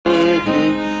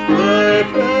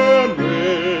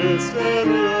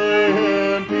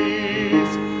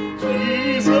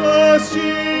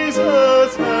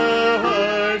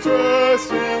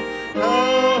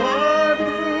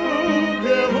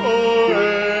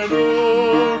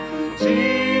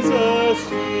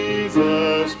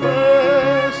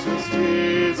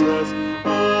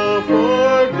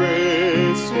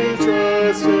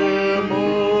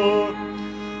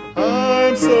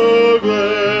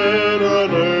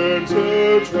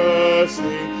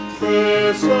trusting,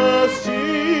 precious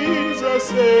Jesus,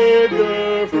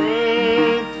 Savior,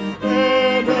 friend.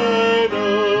 And I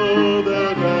know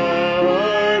that thou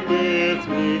art with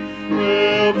me,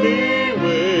 will be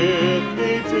with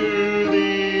me to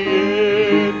the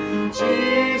end.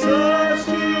 Jesus,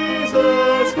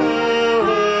 Jesus, how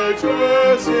I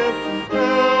trust him,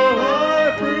 how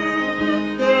I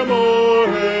prove him more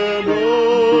and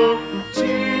more.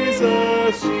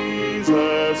 Jesus,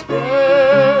 Jesus,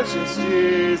 precious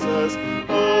Jesus,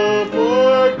 oh,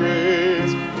 for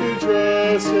grace to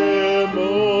trust him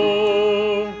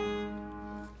more.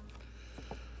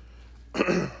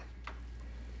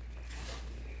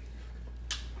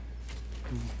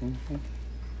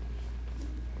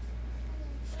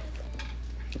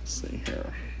 Let's see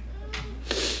here.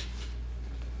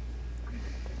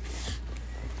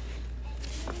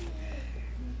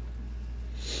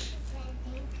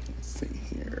 Let's see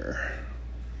here.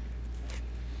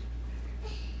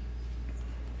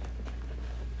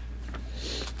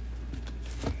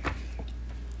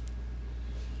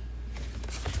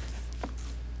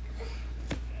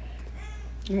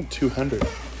 Oh, 200.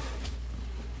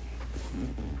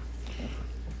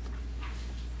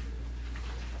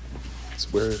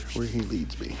 It's where he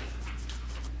leads me.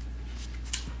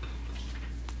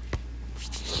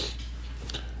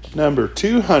 Number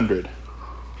 200.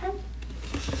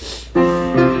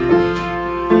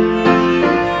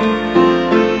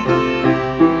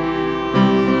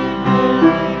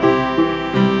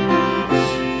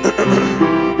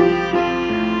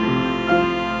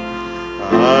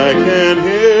 I can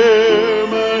hear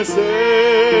my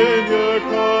Savior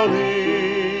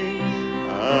calling.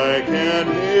 I can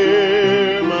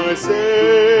hear my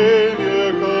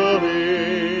Savior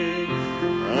calling.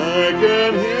 I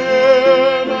can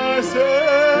hear my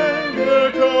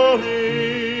Savior calling.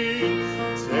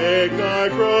 Take thy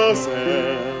cross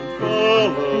and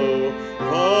follow,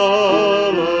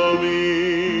 follow me.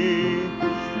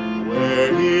 Where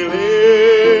he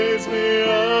leads me, I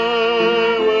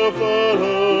will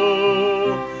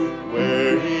follow.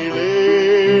 Where he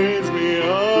leads me,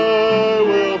 I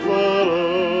will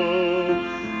follow.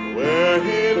 Where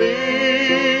he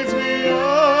leads me, I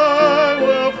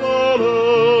will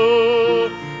follow.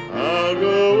 I'll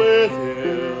go with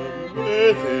him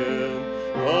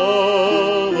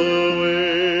all the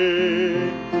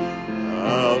way.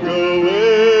 I'll go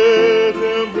with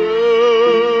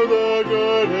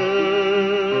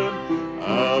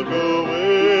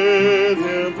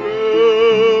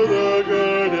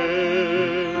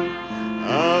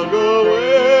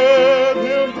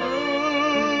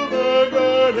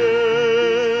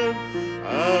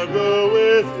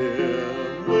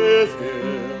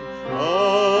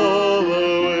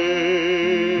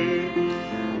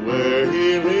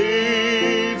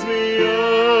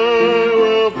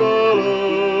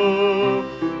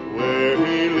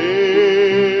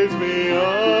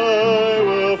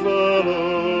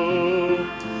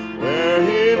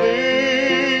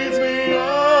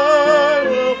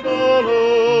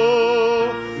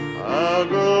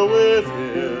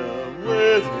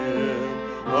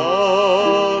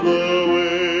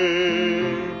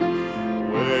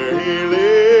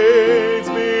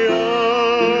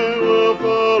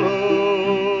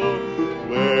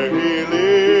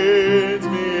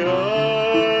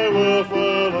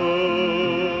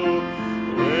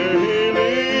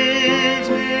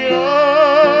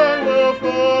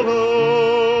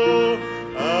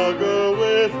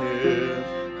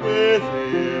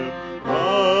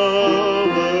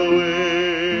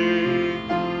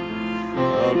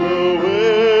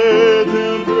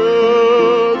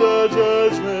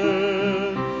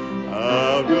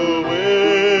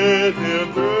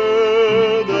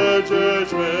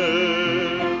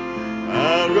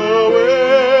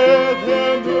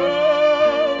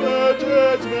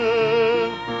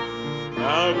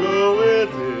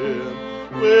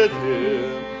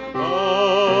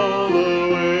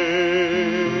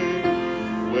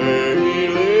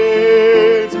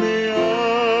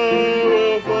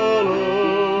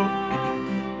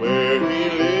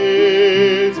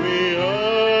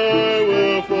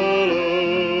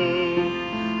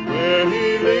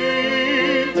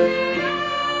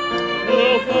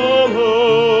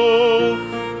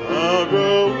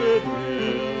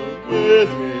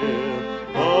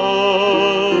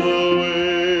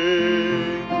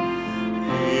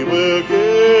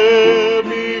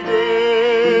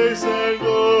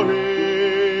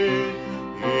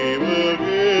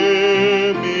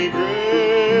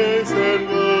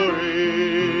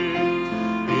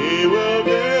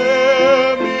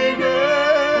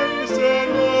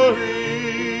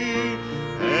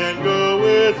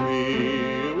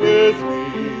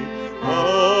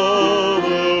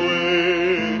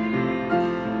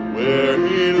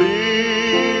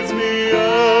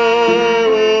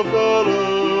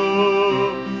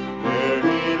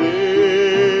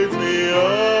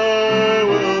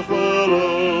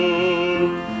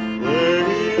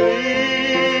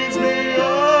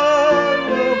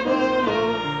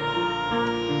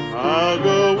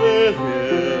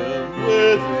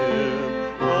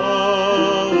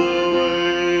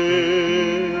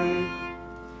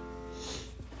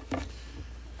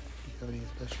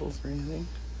specials or anything?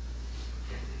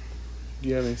 Do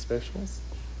you have any specials?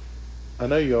 I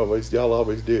know y'all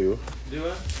always do. Do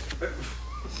I?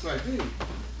 I do.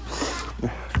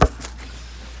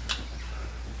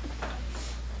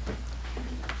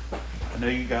 I know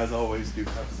you guys always do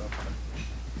have something.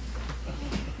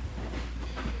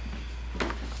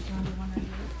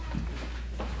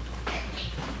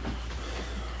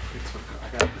 I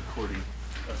got a recording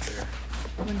up there.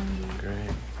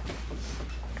 Great.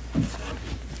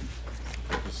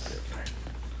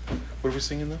 What are we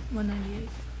singing though? 198.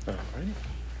 Oh, right.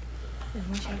 There's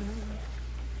one shadow over.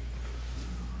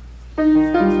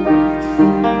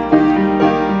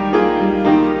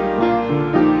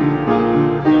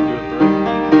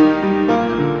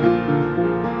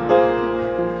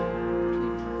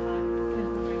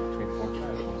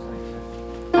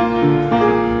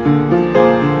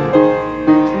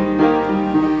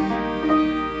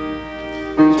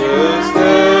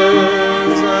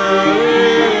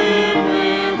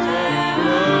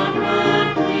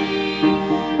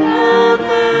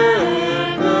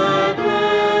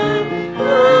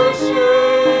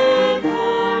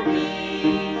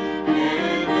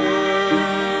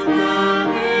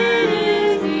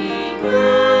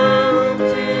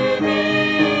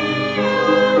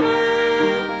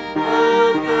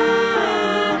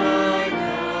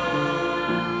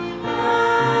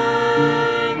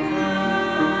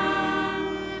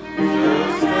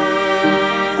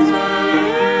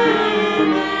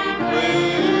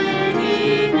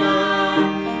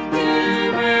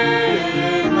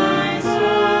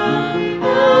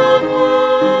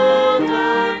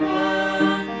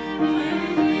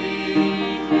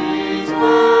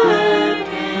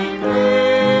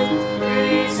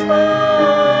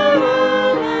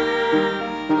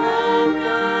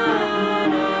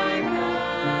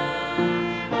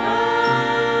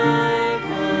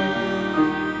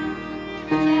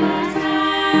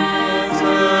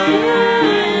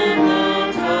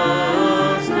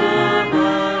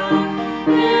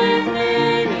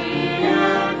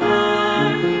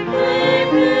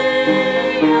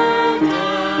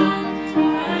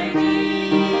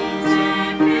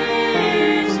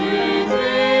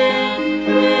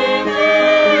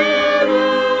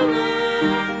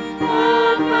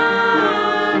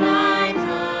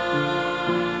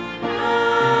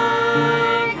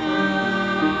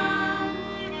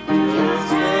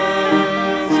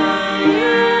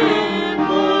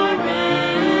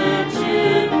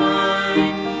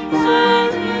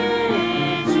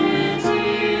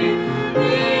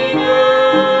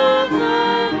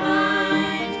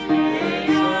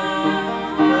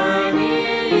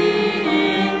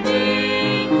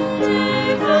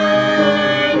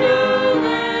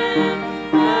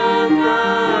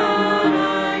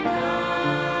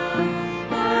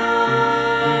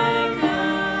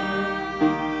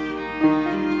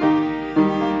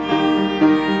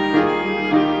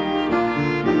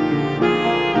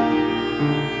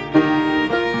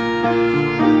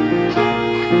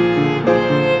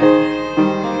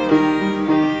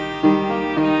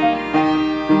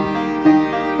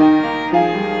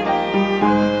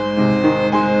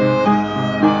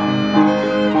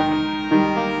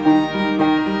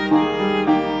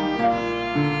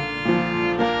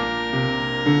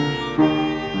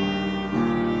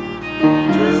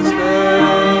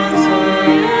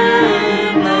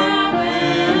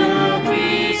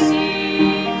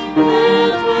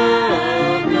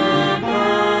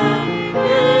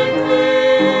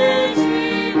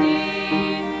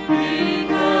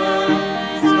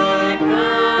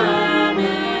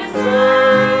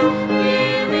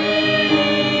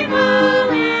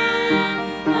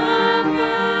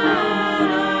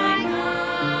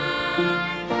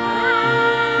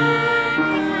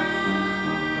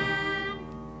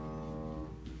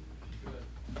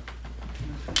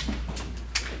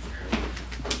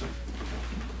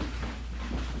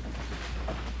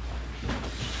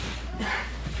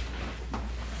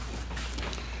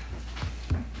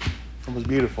 It was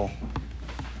beautiful.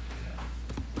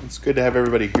 It's good to have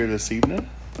everybody here this evening.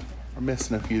 We're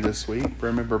missing a few this week.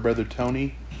 Remember Brother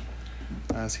Tony,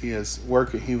 as he had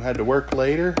to work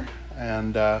later,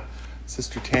 and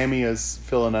Sister Tammy is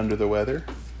feeling under the weather.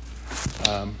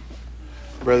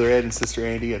 Brother Ed and Sister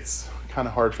Andy, it's kind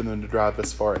of hard for them to drive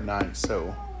this far at night,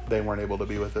 so they weren't able to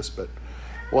be with us, but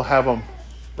we'll have them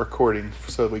recording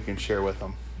so that we can share with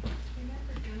them.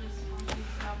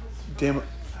 Damn,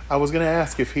 I was going to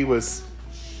ask if he was...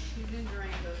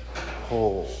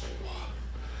 Oh,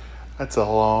 that's a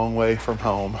long way from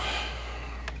home.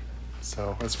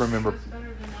 So let's remember...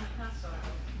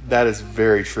 That is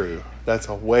very true. That's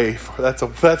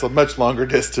a much longer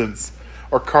distance.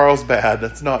 or Carlsbad.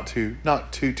 That's not too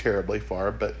terribly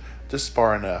far, but just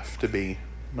far enough to be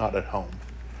not at home.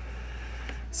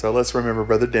 So let's remember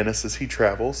Brother Dennis as he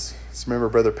travels. Let's remember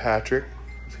Brother Patrick.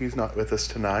 He's not with us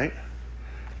tonight.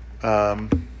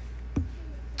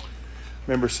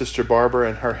 Remember Sister Barbara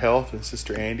and her health, and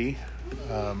Sister Andy.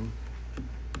 I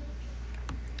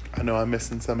know I'm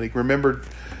missing somebody. Remember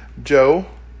Joe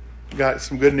got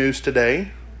some good news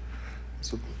today.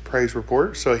 It's a praise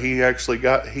report. So he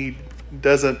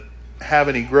doesn't have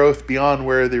any growth beyond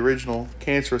where the original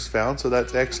cancer was found. So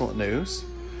that's excellent news.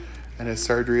 And his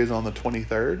surgery is on the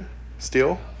 23rd.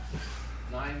 Still?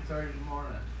 9:30 in the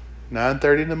morning.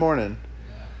 9:30 in the morning.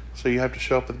 Yeah. So you have to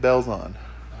show up with bells on.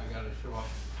 I got to show up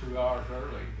 2 hours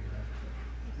early.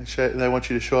 And they want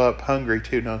you to show up hungry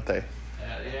too, don't they?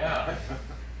 Yeah.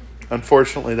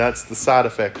 Unfortunately, that's the side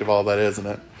effect of all that, isn't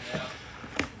it? Yeah.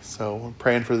 So we're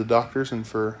praying for the doctors and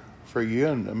for you,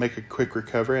 and make a quick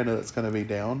recovery. I know that's going to be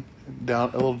down a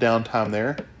little downtime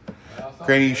there.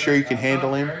 Granny, you sure you can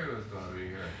handle him? Gary was going to be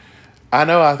here. I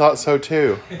know. I thought so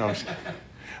too. No,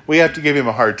 we have to give him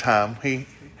a hard time.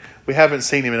 We haven't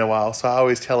seen him in a while, so I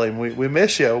always tell him we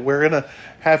miss you. We're going to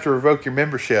have to revoke your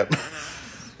membership.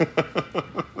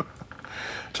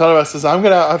 Charlie says, I'm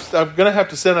gonna have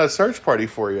to send a search party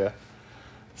for you.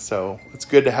 So it's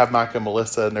good to have Mike and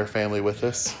Melissa and their family with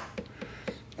us.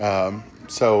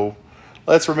 So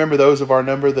let's remember those of our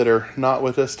number that are not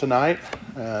with us tonight,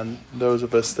 and those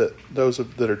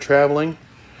that are traveling.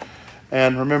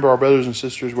 And remember our brothers and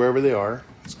sisters wherever they are.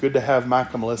 It's good to have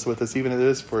Mike and Melissa with us, even if it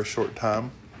is for a short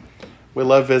time. We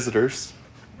love visitors,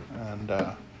 and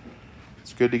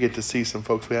it's good to get to see some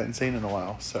folks we hadn't seen in a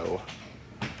while. So,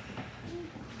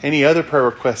 any other prayer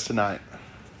requests tonight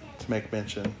to make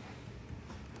mention?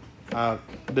 I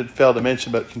did fail to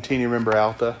mention, but continue to remember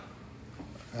Alta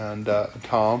and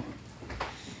Tom.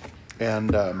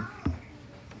 And I'm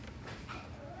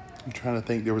trying to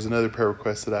think. There was another prayer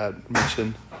request that I had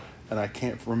mentioned, and I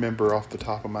can't remember off the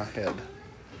top of my head.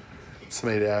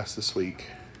 Somebody asked this week.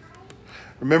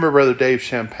 Remember Brother Dave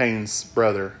Champagne's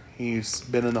brother. He's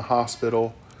been in the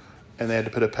hospital, and they had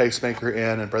to put a pacemaker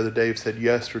in, and Brother Dave said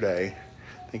yesterday,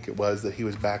 I think it was, that he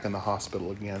was back in the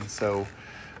hospital again. So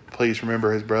please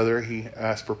remember his brother. He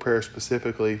asked for prayer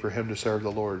specifically for him to serve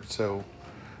the Lord, so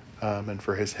and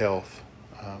for his health.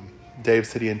 Dave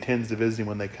said he intends to visit him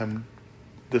when they come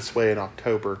this way in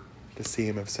October to see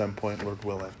him at some point, Lord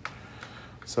willing.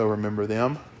 So remember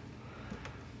them.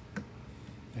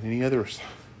 And any others?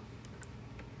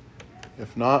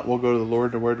 If not, we'll go to the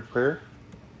Lord in a word of prayer,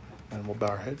 and we'll bow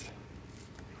our heads.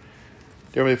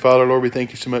 Dear Heavenly Father, Lord, we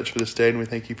thank you so much for this day, and we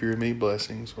thank you for your many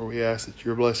blessings. Lord, we ask that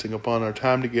your blessing upon our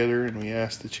time together, and we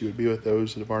ask that you would be with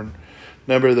those of our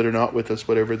number that are not with us,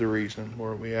 whatever the reason.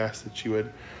 Lord, we ask that you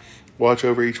would watch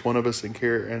over each one of us and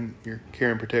your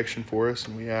care and protection for us,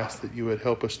 and we ask that you would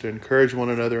help us to encourage one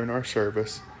another in our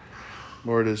service.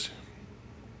 Lord, as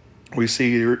we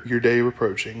see your day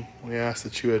approaching, we ask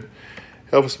that you would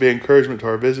help us to be encouragement to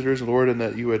our visitors, Lord, and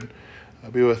that you would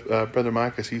be with Brother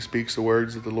Mike as he speaks the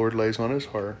words that the Lord lays on his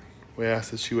heart. We ask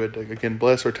that you would, again,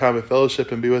 bless our time of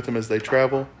fellowship and be with them as they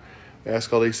travel. We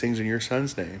ask all these things in your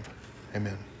Son's name.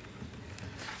 Amen.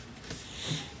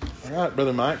 All right,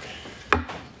 Brother Mike,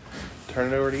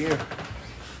 turn it over to you.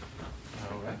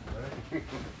 All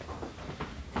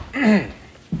right.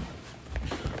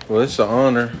 Well, it's an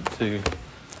honor to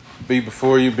be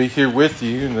before you, be here with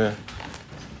you,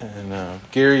 and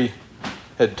Gary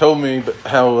had told me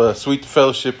how sweet the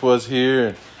fellowship was here,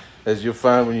 and as you'll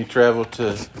find when you travel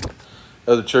to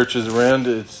other churches around,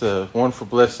 it's a wonderful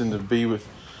blessing to be with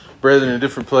brethren in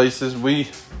different places. We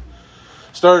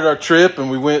started our trip,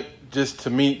 and we went just to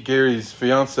meet Gary's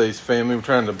fiance's family. We're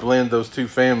trying to blend those two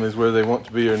families, whether they want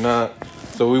to be or not.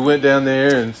 So we went down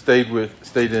there and stayed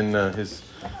in his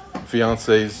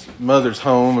fiance's mother's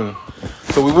home, and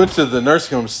so we went to the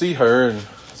nursing home to see her, and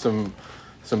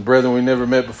some brethren we never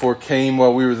met before came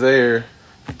while we were there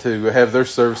to have their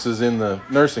services in the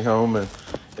nursing home. And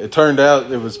it turned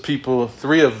out it was people,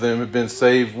 3 of them had been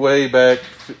saved way back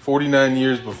 49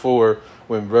 years before,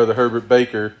 when Brother Herbert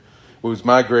Baker, who was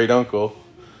my great uncle,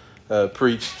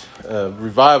 preached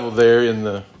revival there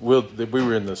we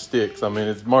were in the sticks. I mean,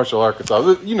 it's Marshall,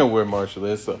 Arkansas. You know where Marshall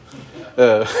is. So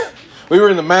we were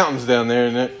in the mountains down there,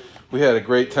 and we had a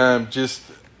great time. Just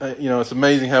it's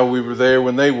amazing how we were there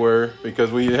when they were,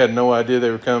 because we had no idea they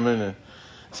were coming, and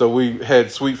so we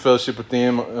had sweet fellowship with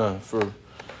them and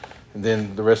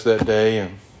then the rest of that day.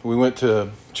 And we went to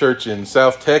a church in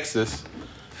South Texas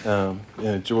and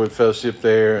enjoyed fellowship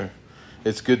there.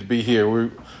 It's good to be here.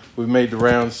 We made the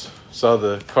rounds, saw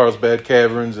the Carlsbad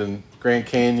Caverns and Grand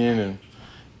Canyon, and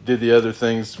did the other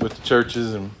things with the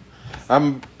churches, and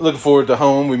I'm looking forward to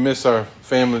home. We miss our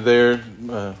family there,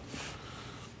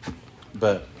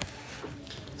 but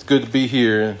it's good to be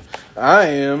here. And I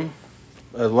am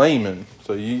a layman,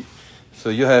 so you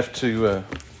have to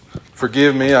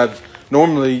forgive me. I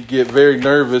normally get very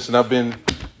nervous, and I've been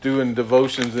doing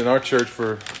devotions in our church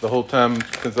for the whole time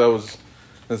since I was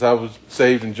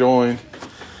saved and joined.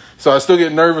 So I still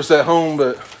get nervous at home,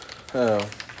 but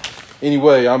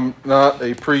anyway, I'm not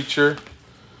a preacher,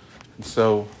 and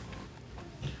so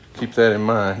keep that in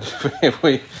mind.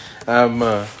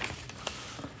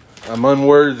 I'm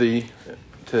unworthy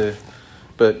to,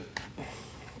 but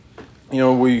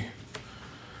we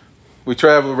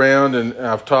travel around, and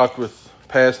I've talked with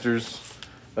pastors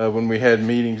when we had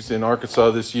meetings in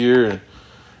Arkansas this year,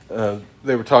 and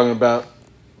they were talking about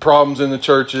problems in the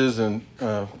churches and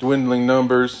dwindling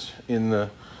numbers in the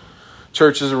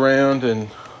churches around, and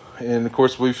of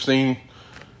course we've seen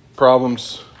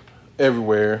problems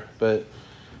everywhere, but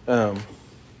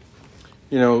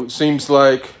it seems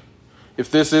like if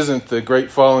this isn't the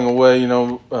great falling away,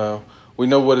 we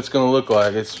know what it's going to look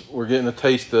like. We're getting a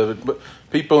taste of it, but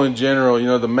people in general,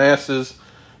 the masses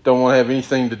don't want to have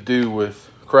anything to do with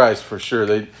Christ for sure.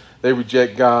 They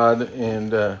reject God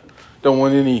and don't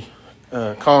want any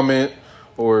comment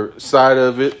or side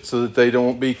of it, so that they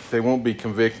won't be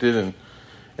convicted, and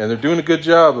they're doing a good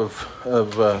job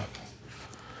of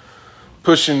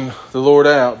pushing the Lord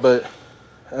out. But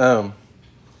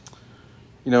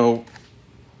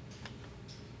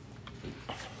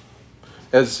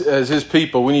as His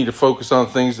people, we need to focus on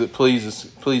things that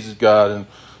pleases God, and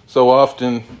so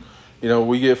often,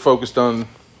 we get focused on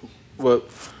what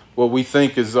we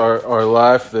think is our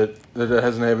life that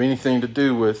doesn't have anything to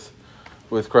do with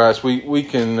Christ. We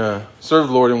can serve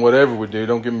the Lord in whatever we do.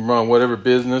 Don't get me wrong, whatever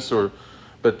business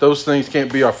but those things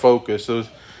can't be our focus.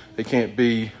 They can't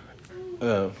be.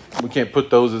 We can't put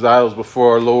those as idols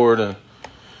before our Lord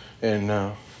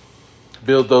and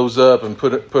build those up and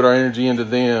put our energy into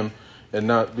them and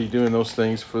not be doing those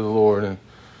things for the Lord. And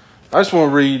I just want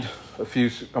to read a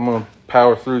few. I'm going to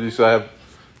power through these. I have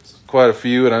quite a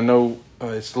few, and I know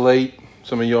it's late.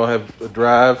 Some of y'all have a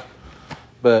drive,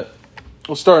 but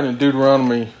we'll start in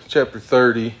Deuteronomy chapter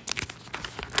 30.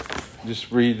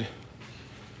 Just read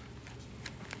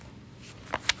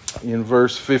in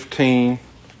verse 15.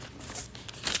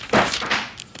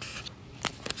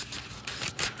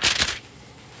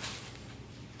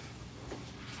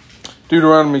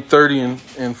 Deuteronomy 30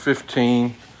 and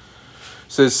 15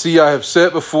 says, "See, I have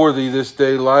set before thee this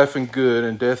day life and good,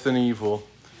 and death and evil.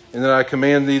 And that I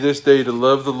command thee this day to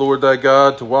love the Lord thy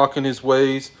God, to walk in His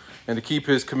ways, and to keep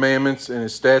His commandments and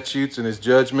His statutes and His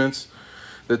judgments,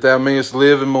 that thou mayest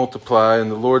live and multiply.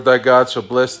 And the Lord thy God shall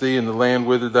bless thee in the land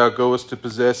whither thou goest to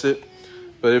possess it.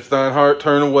 But if thine heart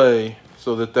turn away,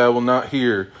 so that thou wilt not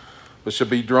hear, but shall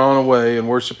be drawn away and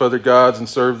worship other gods and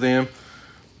serve them,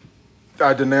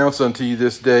 I denounce unto you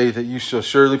this day that you shall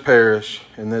surely perish,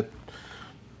 and that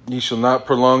ye shall not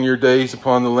prolong your days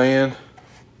upon the land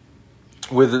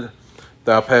whither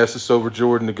thou passest over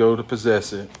Jordan to go to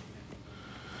possess it.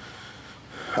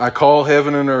 I call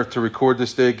heaven and earth to record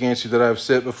this day against you, that I have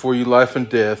set before you life and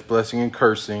death, blessing and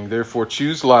cursing. Therefore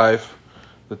choose life,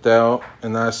 that thou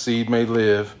and thy seed may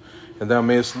live, and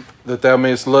that thou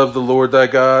mayest love the Lord thy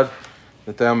God,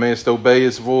 that thou mayest obey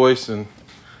His voice, and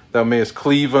thou mayest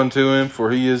cleave unto Him,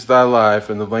 for He is thy life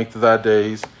and the length of thy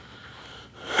days,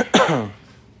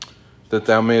 that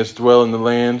thou mayest dwell in the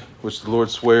land which the Lord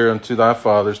sware unto thy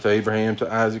fathers, to Abraham, to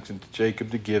Isaac, and to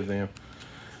Jacob, to give them."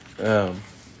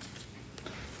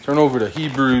 Turn over to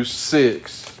Hebrews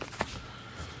 6.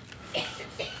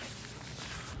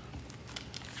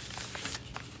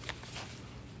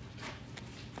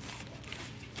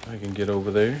 I can get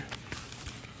over there.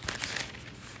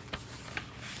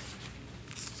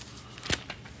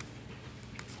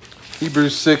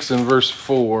 Hebrews 6 and verse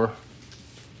 4.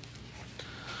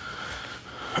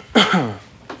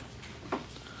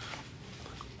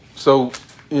 So,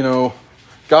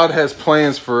 God has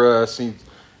plans for us.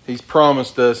 He's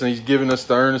promised us, and He's given us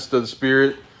the earnest of the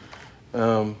Spirit,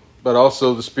 but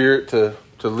also the Spirit to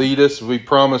lead us. We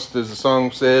promised, as the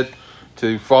song said,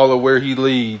 to follow where He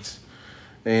leads.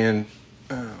 And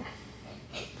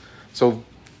so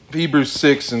Hebrews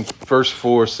 6 and verse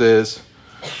 4 says,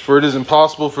 "For it is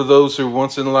impossible for those who were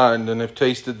once enlightened and have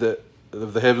tasted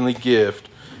of the heavenly gift,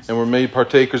 and were made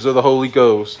partakers of the Holy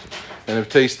Ghost, and have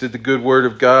tasted the good word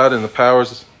of God and the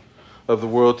powers of the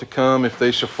world to come, if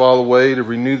they shall fall away, to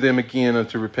renew them again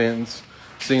unto repentance,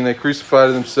 seeing they crucify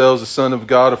to themselves the Son of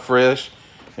God afresh,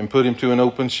 and put Him to an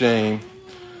open shame.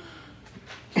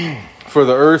 For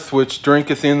the earth which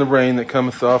drinketh in the rain that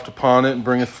cometh oft upon it, and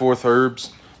bringeth forth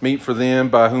herbs, meat for them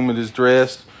by whom it is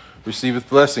dressed, receiveth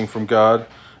blessing from God.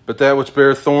 But that which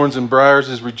beareth thorns and briars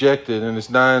is rejected, and is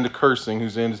nigh unto cursing,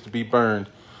 whose end is to be burned.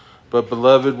 But,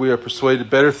 beloved, we are persuaded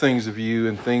better things of you,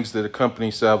 and things that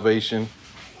accompany salvation,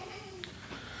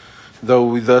 though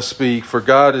we thus speak. For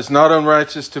God is not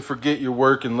unrighteous to forget your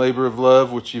work and labor of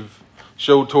love, which you've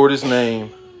showed toward his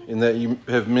name, in that you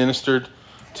have ministered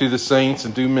to the saints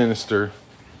and do minister.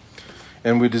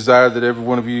 And we desire that every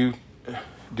one of you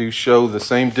do show the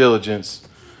same diligence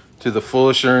to the full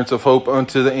assurance of hope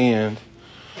unto the end,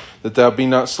 that thou be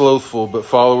not slothful, but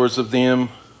followers of them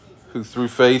who through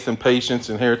faith and patience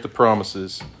inherit the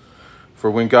promises. For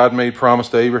when God made promise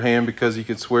to Abraham, because he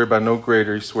could swear by no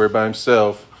greater, he sware by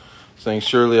himself, saying,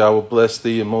 surely I will bless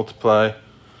thee and multiply,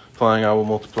 implying I will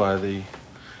multiply thee.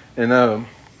 And,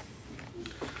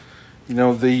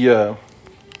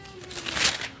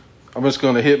 I'm just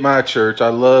going to hit my church. I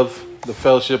love the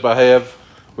fellowship I have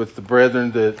with the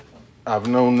brethren that I've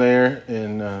known there,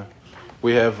 and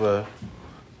we have a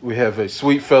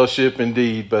sweet fellowship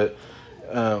indeed. But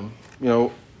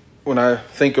when I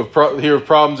think of hear of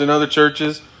problems in other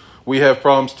churches, we have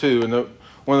problems too. And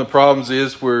one of the problems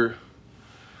is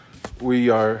we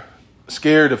are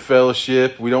scared of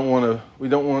fellowship. We don't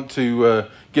want to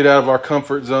get out of our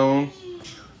comfort zone.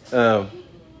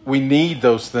 We need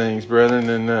those things, brethren,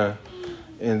 and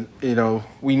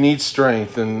we need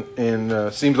strength,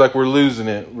 and seems like we're losing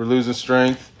it. We're losing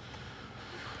strength,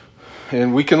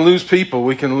 and we can lose people.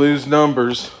 We can lose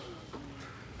numbers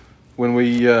when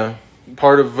we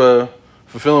part of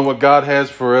fulfilling what God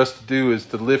has for us to do is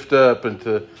to lift up and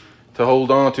to hold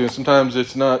on to. And sometimes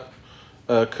it's not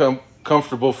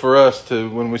comfortable for us to,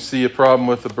 when we see a problem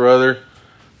with a brother,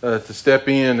 to step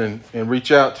in and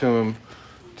reach out to him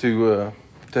to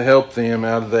help them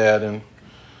out of that. And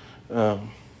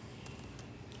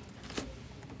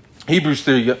Hebrews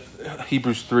 3,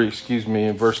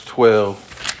 in verse 12.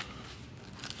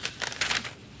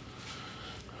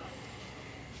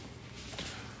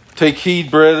 Take heed,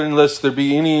 brethren, lest there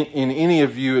be in any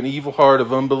of you an evil heart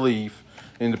of unbelief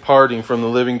in departing from the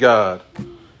living God.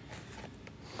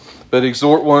 But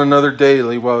exhort one another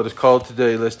daily while it is called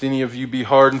today, lest any of you be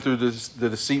hardened through the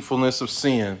deceitfulness of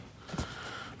sin.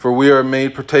 For we are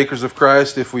made partakers of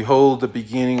Christ if we hold the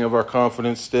beginning of our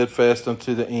confidence steadfast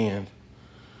unto the end.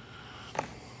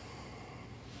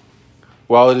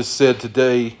 While it is said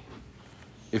today,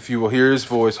 if you will hear his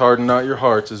voice, harden not your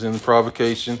hearts, as in the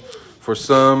provocation. For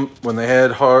some, when they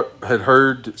had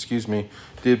heard,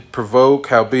 did provoke,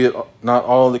 howbeit not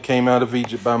all that came out of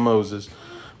Egypt by Moses,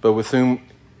 but with whom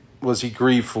was he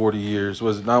grieved 40 years?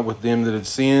 Was it not with them that had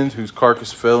sinned, whose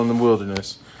carcass fell in the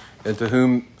wilderness, and to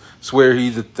whom swear he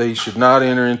that they should not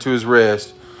enter into his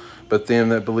rest, but them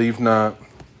that believed not?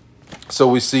 So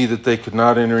we see that they could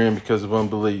not enter in because of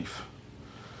unbelief.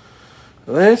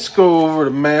 Let's go over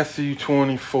to Matthew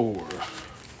 24.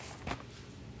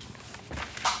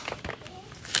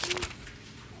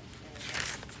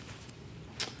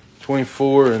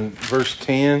 And verse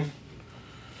 10.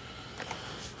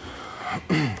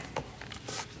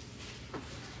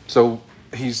 So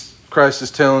Christ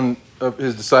is telling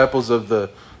his disciples of the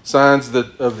signs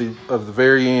of the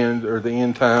very end, or the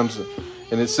end times,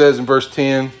 and it says in verse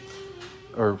 10,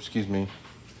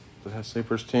 did I say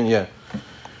verse 10? Yeah.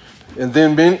 And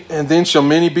then shall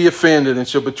many be offended, and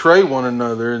shall betray one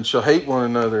another, and shall hate one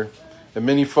another, and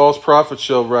many false prophets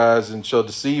shall rise, and shall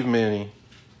deceive many.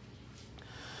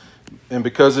 And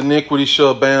because iniquity shall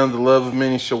abound, the love of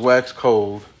many shall wax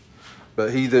cold.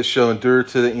 But he that shall endure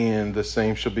to the end, the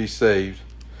same shall be saved.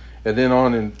 And then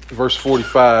on in verse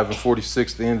 45 and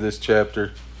 46, the end of this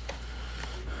chapter.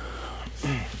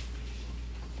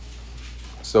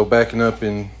 So backing up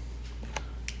in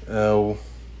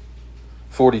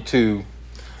 42.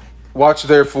 Watch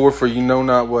therefore, for you know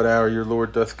not what hour your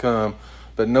Lord doth come.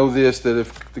 But know this, that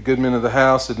if the good men of the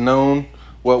house had known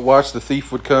what watch the thief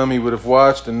would come, he would have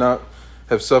watched and not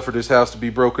have suffered his house to be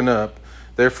broken up.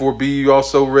 Therefore be you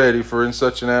also ready, for in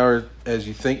such an hour as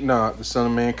you think not, the Son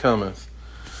of Man cometh.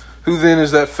 Who then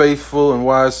is that faithful and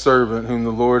wise servant whom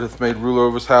the Lord hath made ruler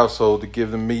over his household, to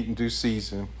give them meat in due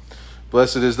season?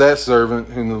 Blessed is that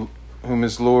servant whom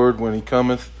his Lord, when he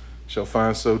cometh, shall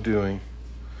find so doing.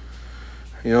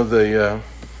 The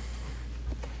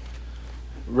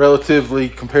relatively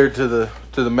compared to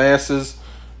the masses,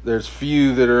 there's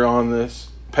few that are on this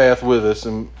path with us,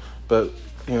 but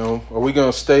are we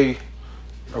going to stay?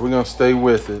 Are we going to stay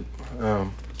with it? Are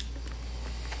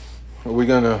we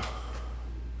going to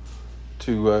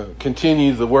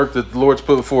continue the work that the Lord's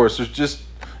put before us? There's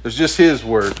just His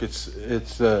work.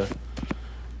 It's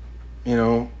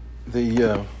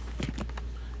the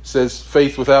says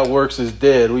faith without works is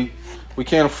dead. We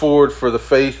can't afford for the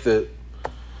faith that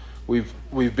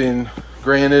we've been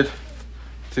granted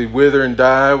to wither and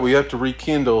die. We have to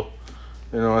rekindle,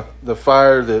 the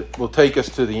fire that will take us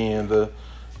to the end.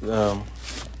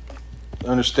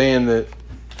 Understand that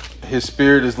His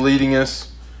Spirit is leading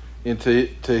us into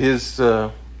His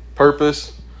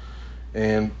purpose.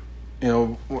 And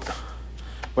when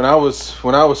I was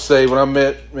saved, when I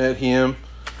met Him,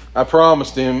 I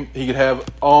promised Him He could have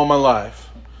all my life.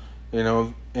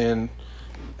 And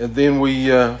then we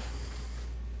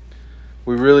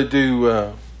really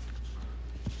do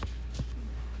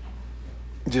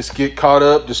just get caught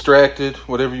up, distracted,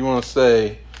 whatever you want to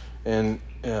say, and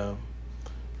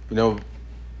we don't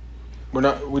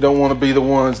want to be the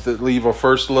ones that leave our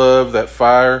first love, that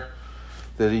fire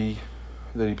that He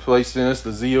placed in us,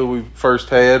 the zeal we first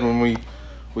had when we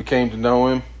came to know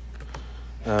Him.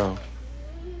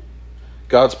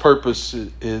 God's purpose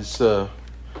is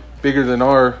bigger than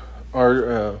our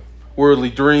worldly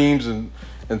dreams and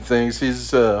things.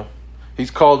 He's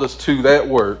called us to that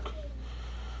work.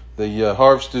 The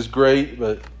harvest is great,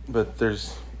 but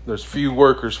there's few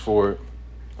workers for it,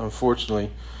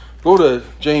 unfortunately. Go to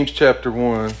James chapter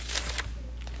 1.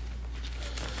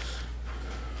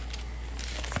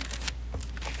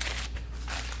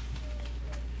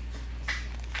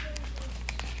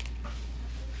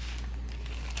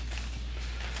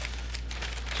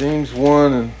 James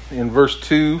 1 and in verse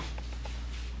 2.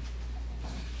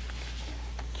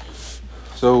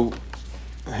 So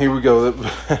here we go.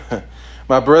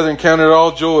 My brethren, count it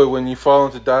all joy when you fall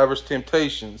into divers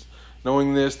temptations,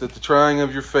 knowing this, that the trying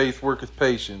of your faith worketh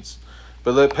patience.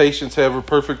 But let patience have her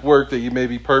perfect work, that you may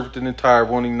be perfect and entire,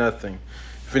 wanting nothing.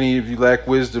 If any of you lack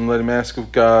wisdom, let him ask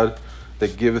of God,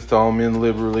 that giveth to all men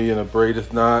liberally, and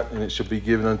upbraideth not, and it shall be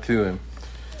given unto him.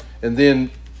 And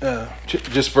then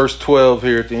just verse 12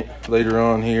 here later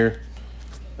on here.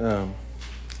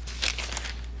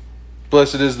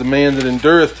 Blessed is the man that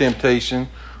endureth temptation,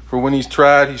 for when he's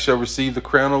tried, he shall receive the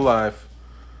crown of life,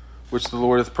 which the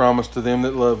Lord hath promised to them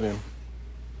that love him.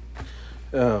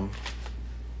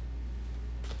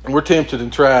 We're tempted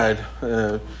and tried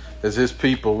as His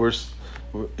people.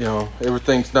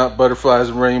 Everything's not butterflies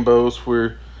and rainbows.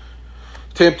 We're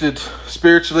tempted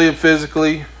spiritually and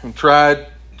physically, and tried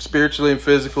spiritually and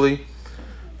physically,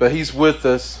 but He's with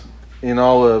us in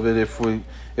all of it if we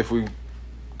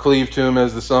cleave to Him,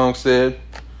 as the song said,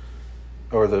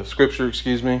 or the scripture,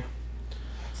 excuse me.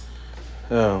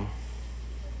 Over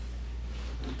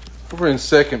in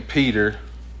 2 Peter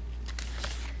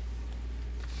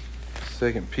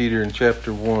in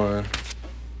chapter 1,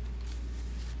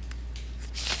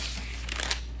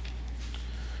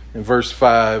 in verse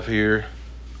 5 here.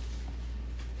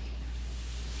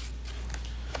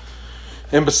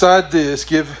 And beside this,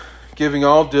 giving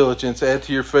all diligence, add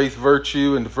to your faith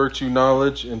virtue, and to virtue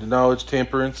knowledge, and to knowledge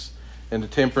temperance, and to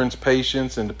temperance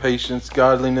patience, and to patience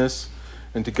godliness,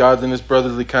 and to godliness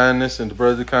brotherly kindness, and to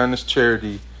brotherly kindness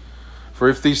charity. For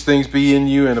if these things be in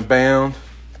you and abound,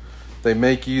 they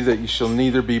make you that you shall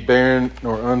neither be barren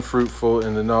nor unfruitful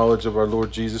in the knowledge of our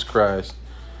Lord Jesus Christ.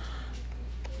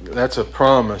 That's a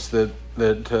promise that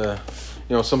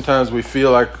sometimes we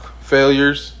feel like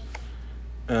failures.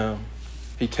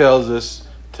 He tells us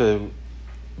to,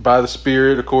 by the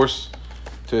Spirit, of course,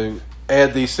 to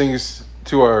add these things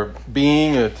to our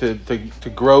being,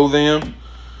 to grow them.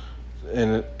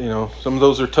 And, some of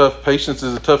those are tough. Patience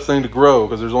is a tough thing to grow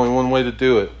because there's only one way to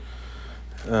do it.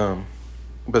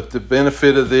 But the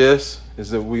benefit of this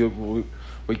is that we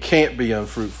can't be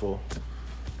unfruitful.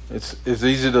 It's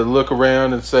easy to look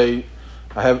around and say,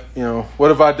 what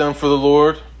have I done for the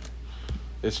Lord?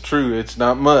 It's true. It's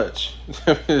not much.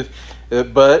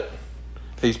 But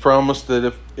He's promised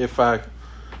that if I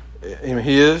am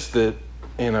His, and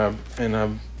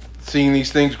I'm seeing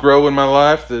these things grow in my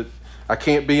life, that I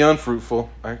can't be unfruitful.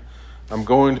 I'm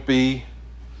going to be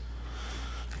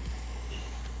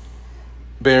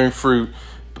bearing fruit.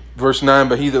 Verse 9,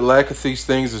 but he that lacketh these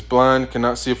things is blind,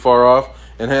 cannot see afar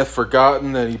off, and hath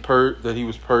forgotten that he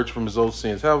was purged from his old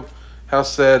sins. How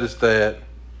sad is that,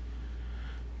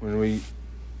 when we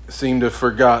seem to have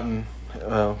forgotten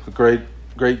the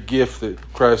great gift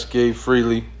that Christ gave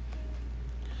freely.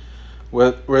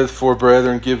 Wherefore,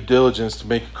 brethren, give diligence to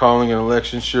make your calling and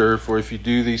election sure, for if you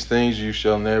do these things, you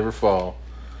shall never fall.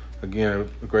 Again,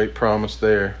 a great promise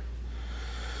there.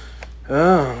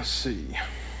 Let's see.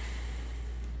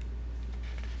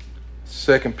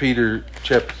 2 Peter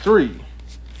chapter 3,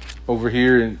 over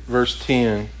here in verse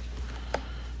 10.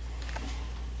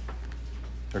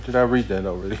 Or did I read that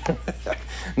already?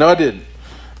 No, I didn't.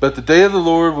 But the day of the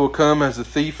Lord will come as a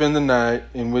thief in the night,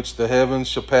 in which the heavens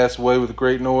shall pass away with a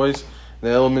great noise, the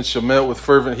elements shall melt with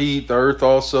fervent heat, the earth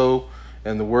also,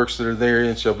 and the works that are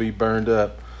therein shall be burned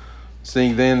up.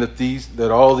 Seeing then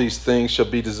that all these things shall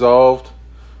be dissolved,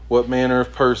 what manner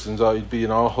of persons ought you to be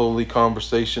in all holy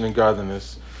conversation and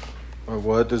godliness? Or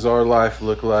what does our life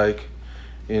look like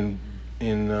in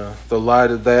the light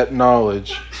of that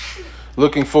knowledge?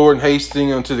 Looking forward and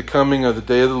hastening unto the coming of the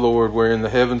day of the Lord, wherein the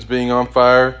heavens being on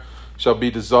fire shall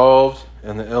be dissolved,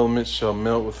 and the elements shall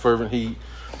melt with fervent heat.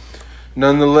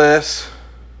 Nevertheless,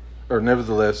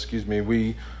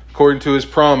 we, according to his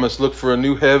promise, look for a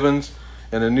new heavens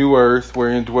and a new earth,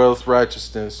 wherein dwelleth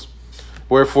righteousness.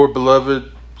 Wherefore,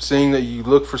 beloved, seeing that you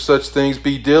look for such things,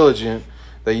 be diligent,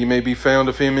 that you may be found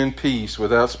of him in peace,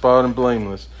 without spot and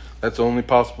blameless. That's only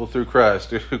possible through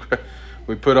Christ.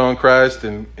 We put on Christ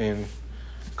and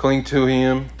cling to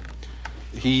him.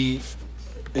 He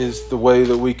is the way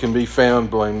that we can be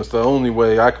found blameless. The only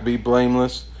way I can be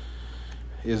blameless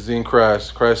is in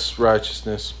Christ, Christ's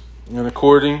righteousness. And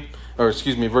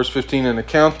verse 15, and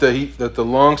account that the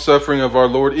long suffering of our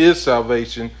Lord is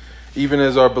salvation, even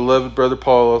as our beloved brother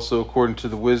Paul also, according to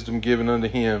the wisdom given unto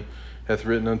him, hath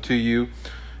written unto you,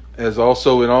 as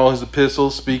also in all his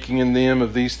epistles, speaking in them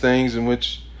of these things, in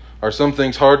which are some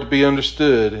things hard to be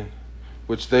understood,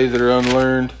 which they that are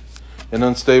unlearned and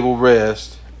unstable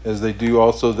wrest, as they do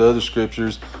also the other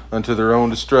scriptures, unto their own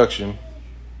destruction.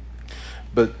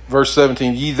 But verse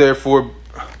 17, ye therefore,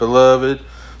 beloved,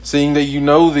 seeing that you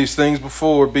know these things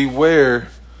before, beware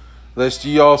lest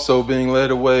ye also, being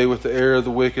led away with the error of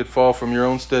the wicked, fall from your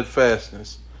own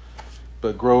steadfastness,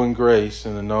 but grow in grace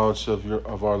and the knowledge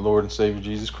of our Lord and Savior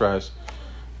Jesus Christ.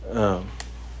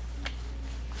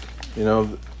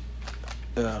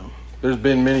 There's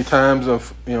been many times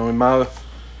in my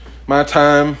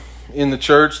time in the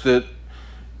church that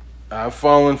I've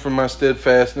fallen from my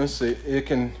steadfastness. It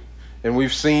can, and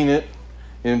we've seen it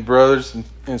in brothers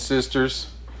and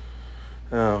sisters.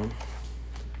 So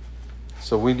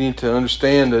we need to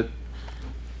understand that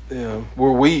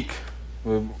we're weak,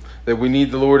 that we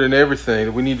need the Lord in everything,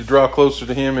 that we need to draw closer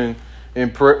to him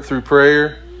through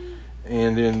prayer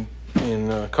and in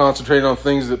concentrating on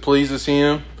things that pleases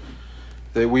him,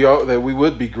 that we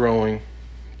would be growing.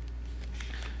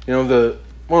 One of the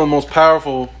most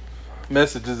powerful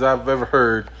messages I've ever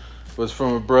heard was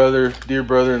from a dear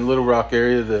brother in Little Rock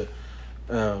area, that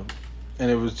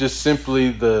and it was just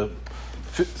simply the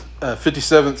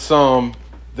 57th Psalm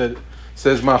that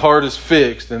says, my heart is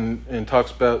fixed, and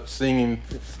talks about singing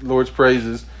Lord's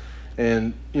praises.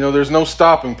 And there's no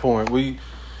stopping point. We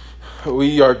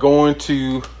are going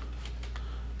to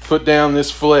put down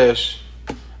this flesh.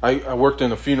 I worked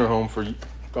in a funeral home for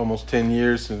almost 10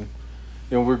 years, and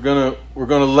we're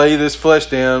gonna lay this flesh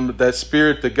down, but that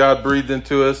spirit that God breathed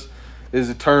into us is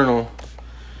eternal.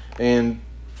 And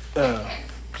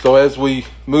so as we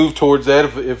move towards that,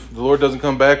 if the Lord doesn't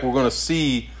come back, we're going to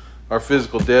see our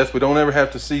physical death. We don't ever have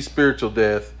to see spiritual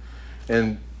death.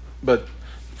 But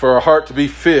for our heart to be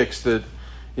fixed, that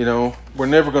we're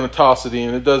never going to toss it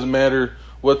in. It doesn't matter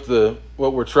what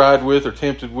we're tried with or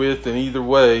tempted with, in either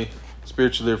way,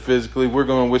 spiritually or physically, we're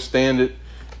going to withstand it,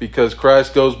 because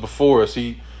Christ goes before us.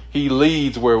 He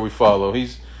leads where we follow.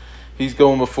 He's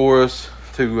going before us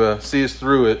to see us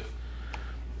through it.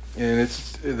 And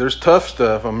there's tough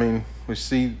stuff. I mean, we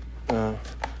see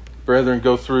brethren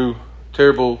go through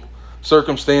terrible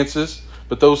circumstances,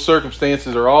 but those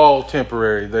circumstances are all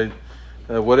temporary. They,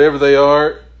 whatever they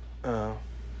are,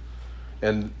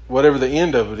 and whatever the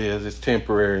end of it is, it's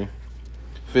temporary.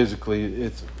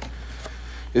 Physically,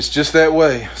 it's just that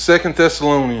way. 2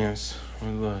 Thessalonians.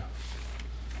 We'll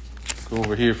go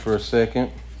over here for a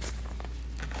second.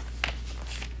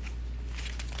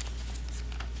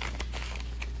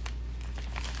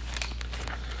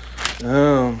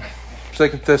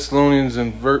 Second Thessalonians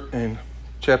in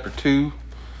chapter 2,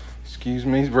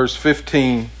 verse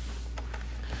 15.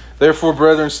 Therefore,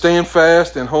 brethren, stand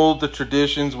fast and hold the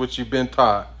traditions which you've been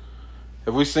taught.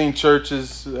 Have we seen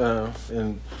churches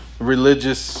and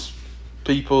religious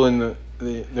people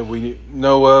that we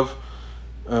know of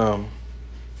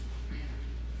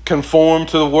conform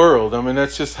to the world? I mean,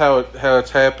 that's just how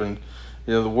it's happened.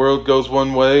 The world goes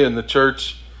one way, and the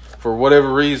church, for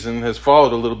whatever reason, has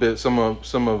followed a little bit. Some of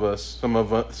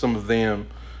them.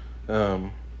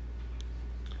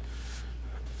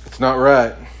 It's not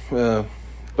right.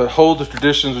 But hold the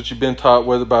traditions which you've been taught,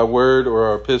 whether by word or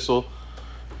our epistle.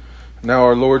 Now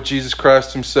our Lord Jesus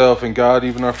Christ himself, and God,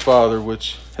 even our Father,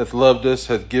 which hath loved us,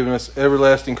 hath given us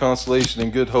everlasting consolation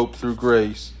and good hope through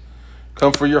grace,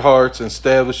 comfort your hearts and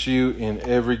establish you in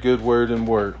every good word and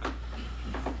work.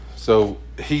 So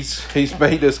He's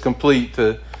made us complete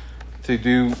to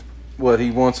do what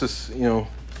He wants us,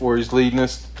 where He's leading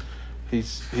us.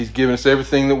 He's given us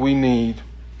everything that we need.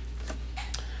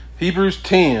 Hebrews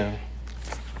 10.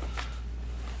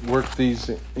 Work these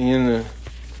in the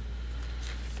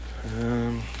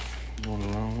going the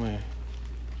wrong way.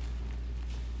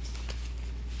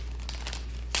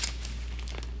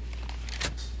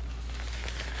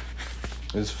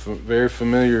 It's a very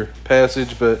familiar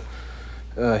passage, but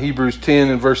Hebrews 10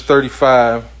 and verse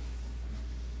 35.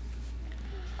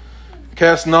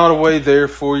 Cast not away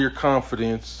therefore your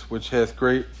confidence, which hath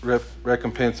great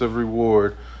recompense of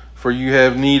reward. For you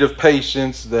have need of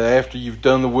patience, that after you've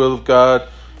done the will of God,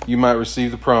 you might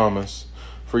receive the promise.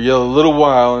 For yet a little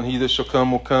while, and he that shall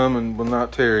come will come and will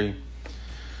not tarry.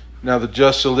 Now the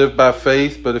just shall live by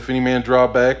faith, but if any man draw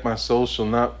back, my soul shall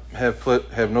not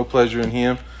have no pleasure in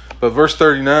him. But verse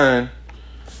 39,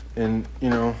 and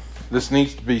this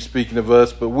needs to be speaking of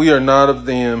us, but we are not of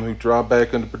them who draw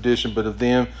back unto perdition, but of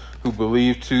them who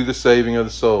believe to the saving of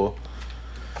the soul.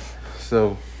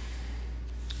 So,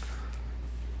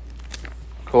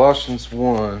 Colossians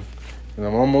 1, and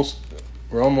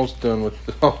we're almost done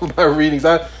with all of my readings.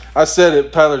 I sat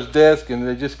at Tyler's desk, and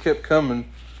they just kept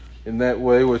coming in that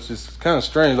way, which is kind of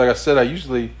strange. Like I said, I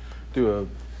usually do a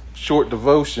short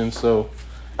devotion, so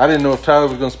I didn't know if Tyler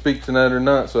was going to speak tonight or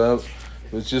not, so it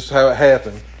was just how it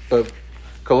happened. But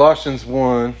Colossians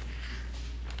 1,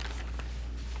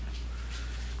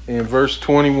 in verse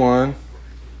 21,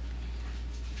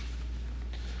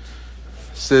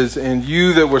 says, "And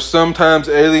you that were sometimes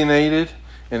alienated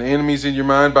and enemies in your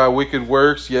mind by wicked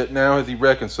works, yet now hath he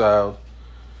reconciled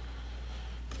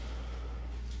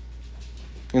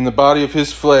in the body of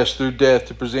his flesh through death,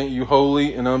 to present you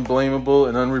holy and unblameable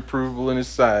and unreprovable in his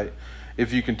sight,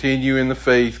 if you continue in the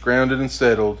faith, grounded and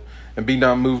settled, and be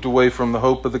not moved away from the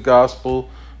hope of the gospel,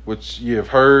 which ye have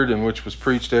heard, and which was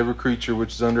preached to every creature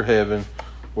which is under heaven,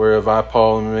 whereof I,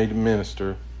 Paul, am made a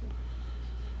minister."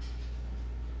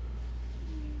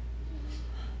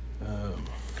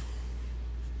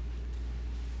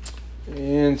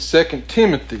 In 2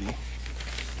 Timothy,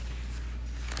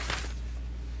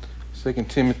 I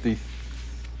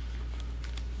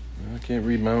can't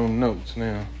read my own notes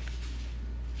now.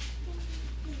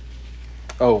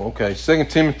 Oh, okay. 2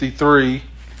 Timothy 3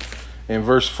 and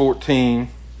verse 14,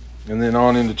 and then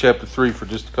on into chapter 3 for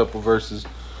just a couple verses.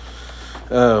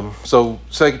 So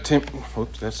 2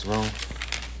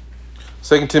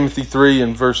 Timothy 3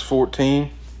 and verse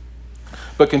 14.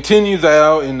 "But continue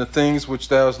thou in the things which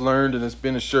thou hast learned and hast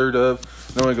been assured of,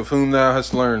 knowing of whom thou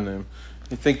hast learned them."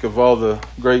 You think of all the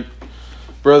great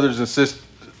brothers and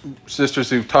sisters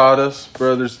who've taught us,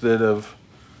 brothers that have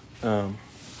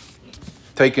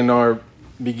taken our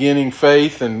beginning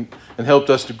faith and helped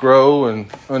us to grow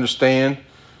and understand,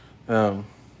 and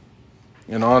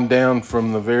on down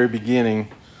from the very beginning.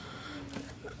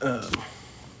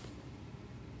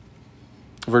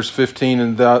 Verse 15,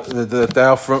 "And that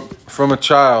thou from a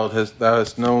child thou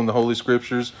hast known the Holy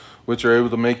Scriptures, which are able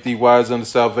to make thee wise unto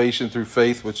salvation through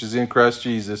faith which is in Christ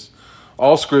Jesus.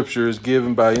 All Scripture is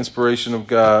given by inspiration of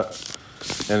God,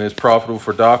 and is profitable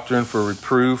for doctrine, for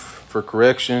reproof, for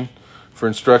correction, for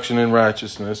instruction in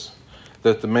righteousness,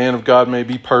 that the man of God may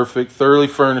be perfect, thoroughly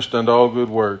furnished unto all good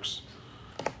works."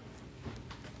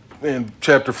 In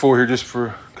chapter 4 here, just for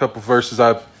a couple verses,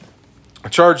 "I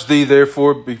charge thee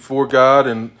therefore before God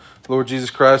and Lord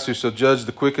Jesus Christ, who shall judge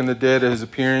the quick and the dead at his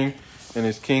appearing in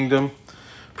his kingdom.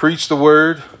 Preach the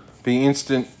word, be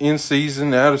instant in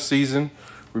season, out of season,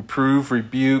 reprove,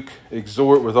 rebuke,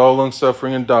 exhort with all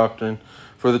long-suffering and doctrine.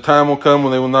 For the time will come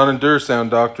when they will not endure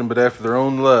sound doctrine, but after their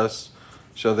own lusts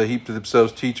shall they heap to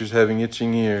themselves teachers having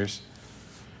itching ears,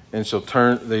 and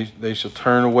they shall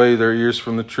turn away their ears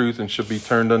from the truth, and shall be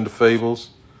turned unto fables."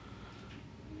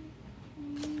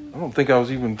 I don't think I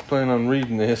was even planning on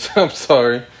reading this. I'm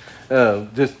sorry.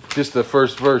 Just the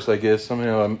first verse, I guess.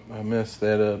 Somehow I messed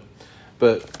that up.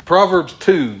 But Proverbs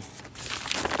 2.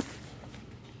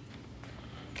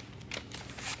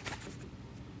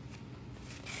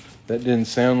 That didn't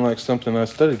sound like something I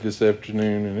studied this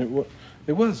afternoon, and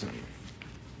it wasn't.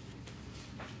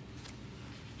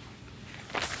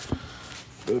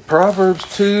 But Proverbs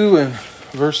 2 and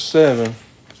verse 7.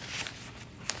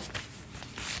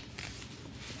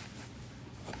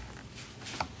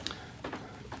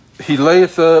 "He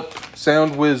layeth up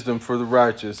sound wisdom for the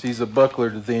righteous. He's a buckler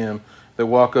to them that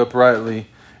walk uprightly,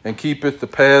 and keepeth the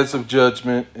paths of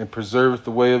judgment, and preserveth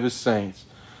the way of his saints."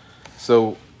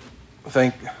 So,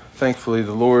 thankfully,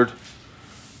 the Lord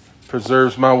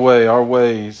preserves my way, our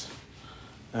ways,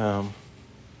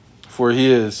 for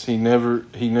He never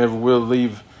will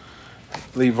leave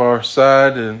leave our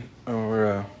side, and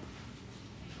or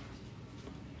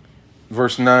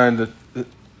verse 9,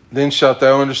 then shalt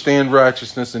thou understand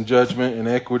righteousness and judgment and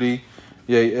equity,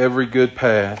 yea, every good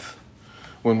path,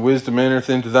 when wisdom entereth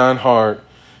into thine heart,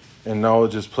 and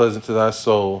knowledge is pleasant to thy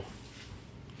soul.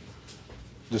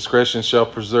 Discretion shall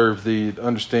preserve thee,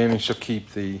 understanding shall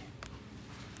keep thee.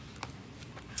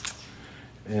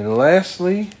 And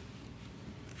lastly,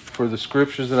 for the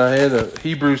scriptures that I had,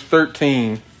 Hebrews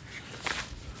 13.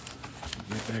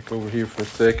 Get back over here for a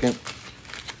second.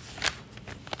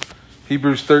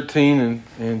 Hebrews 13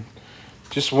 and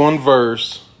just one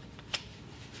verse.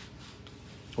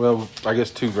 Well, I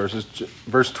guess two verses.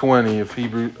 Verse 20 of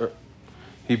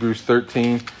Hebrews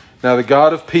 13. Now the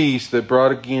God of peace that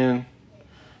brought again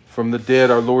from the dead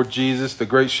our Lord Jesus, the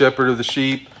great shepherd of the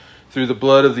sheep, through the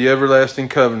blood of the everlasting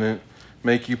covenant,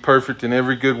 make you perfect in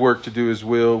every good work to do his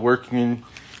will, working in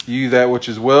you that which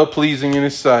is well-pleasing in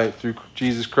his sight, through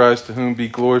Jesus Christ, to whom be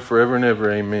glory forever and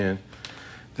ever. Amen.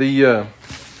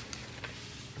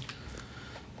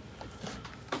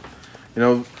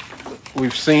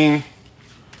 We've seen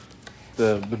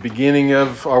the beginning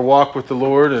of our walk with the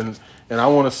Lord, and I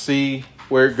want to see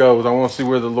where it goes. I want to see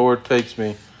where the Lord takes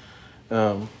me.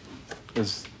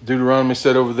 As Deuteronomy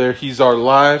said over there, he's our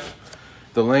life,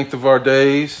 the length of our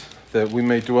days, that we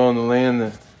may dwell in the land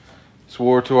that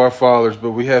swore to our fathers.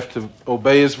 But we have to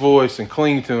obey his voice and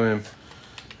cling to him.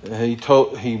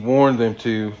 He warned them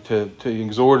to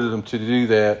exhorted them to do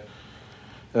that.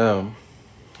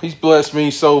 He's blessed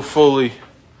me so fully.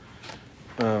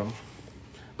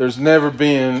 There's never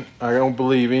been, I don't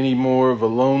believe, any more of a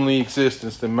lonely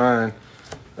existence than mine.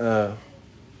 I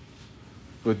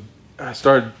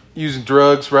started using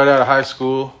drugs right out of high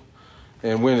school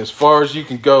and went as far as you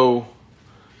can go,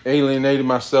 alienated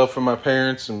myself from my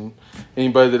parents and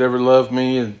anybody that ever loved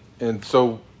me. And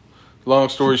so, long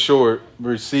story short,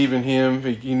 receiving him,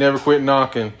 he never quit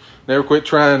knocking, never quit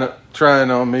trying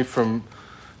on me from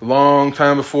a long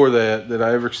time before that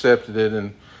I ever accepted it.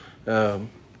 And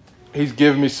he's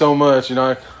given me so much.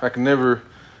 I can never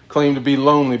claim to be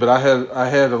lonely, but I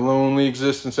had a lonely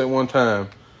existence at one time.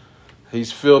 He's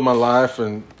filled my life,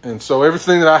 and so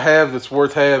everything that I have that's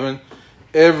worth having,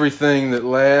 everything that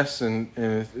lasts and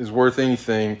is worth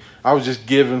anything, I was just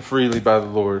given freely by the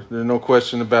Lord. There's no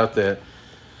question about that.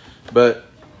 But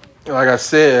like I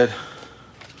said,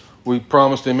 we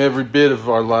promised him every bit of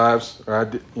our lives, or I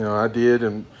did,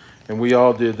 and we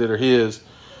all did that are his.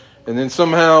 And then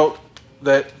somehow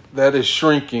that is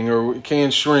shrinking, or it can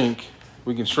shrink.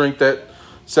 We can shrink that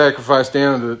sacrifice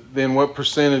down to then what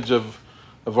percentage of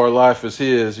our life is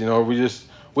his.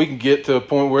 We can get to a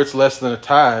point where it's less than a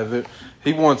tithe.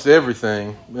 He wants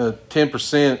everything.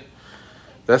 10%,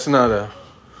 that's not a...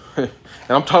 and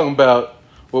I'm talking about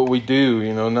what we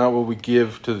do, not what we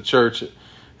give to the church.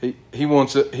 He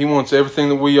wants everything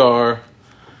that we are.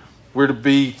 We're to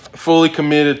be fully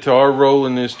committed to our role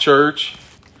in this church,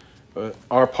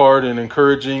 our part in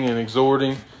encouraging and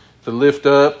exhorting, to lift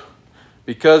up,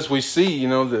 because we see,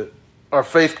 that our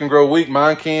faith can grow weak.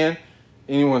 Mine can,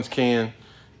 anyone's can,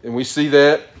 and we see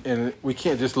that, and we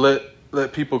can't just let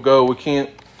people go.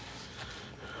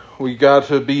 We got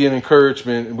to be an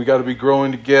encouragement, and we got to be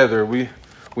growing together. We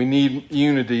need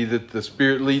unity that the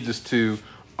Spirit leads us to.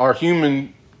 Our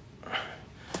human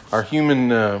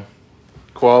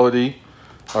quality,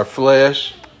 our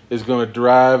flesh, is going to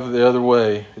drive the other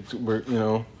way. We're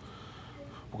going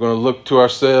to look to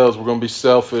ourselves. We're going to be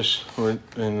selfish, but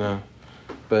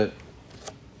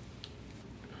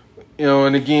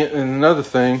and again, and another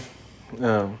thing,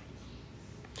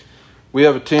 we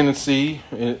have a tendency,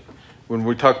 when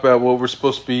we talk about what we're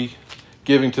supposed to be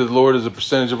giving to the Lord as a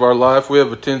percentage of our life, we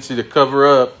have a tendency to cover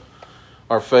up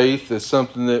our faith as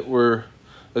something that we're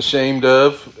ashamed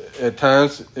of at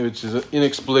times, which is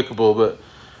inexplicable.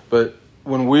 But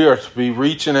when we are to be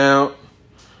reaching out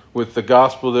with the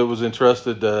gospel that was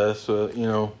entrusted to us,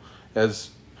 as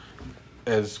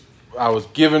I was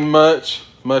given much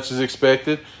is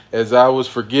expected. As I was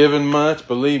forgiven much,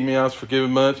 believe me, I was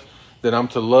forgiven much, that I'm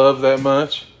to love that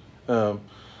much.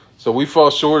 So we fall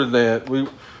short of that. We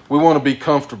want to be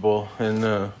comfortable,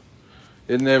 and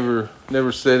it never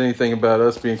said anything about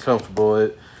us being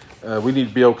comfortable. We need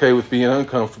to be okay with being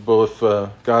uncomfortable if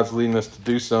God's leading us to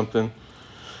do something.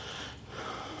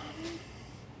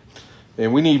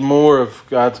 And we need more of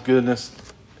God's goodness,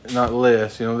 not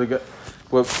less.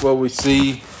 What we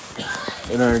see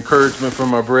in our encouragement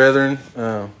from our brethren,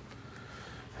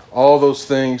 all those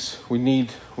things we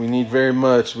need very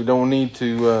much. We don't need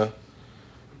to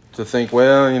think,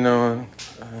 well,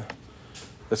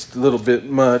 that's a little bit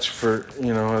much for,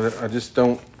 I just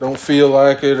don't feel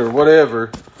like it or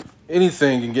whatever.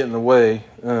 anything can get in the way.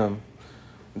 And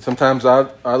sometimes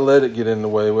I let it get in the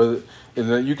way.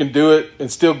 And you can do it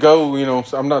and still go.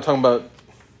 So I'm not talking about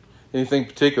anything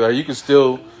particular. You can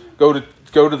still go to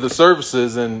the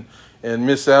services and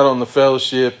miss out on the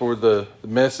fellowship or the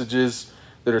messages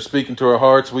that are speaking to our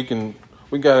hearts. We got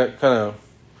to kind of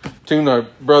tune our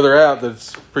brother out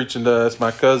that's preaching to us.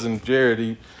 My cousin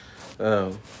Jared,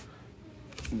 and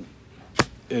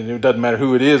it doesn't matter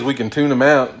who it is, we can tune him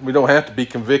out. We don't have to be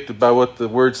convicted by what the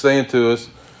Word's saying to us.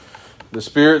 The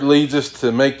Spirit leads us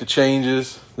to make the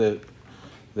changes that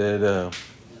the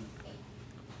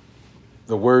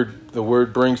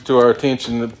Word brings to our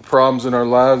attention, the problems in our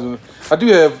lives. And I do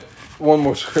have one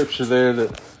more scripture there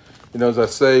that, as I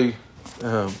say,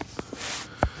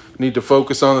 need to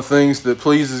focus on the things that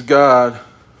pleases God.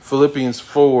 Philippians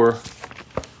 4.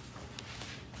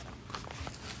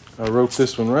 I wrote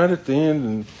this one right at the end,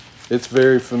 and it's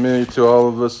very familiar to all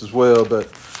of us as well.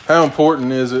 But how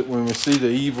important is it when we see the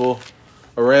evil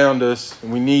around us,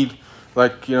 and we need,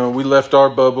 we left our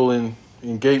bubble in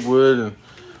Gatewood and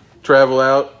travel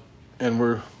out, and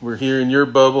we're here in your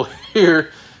bubble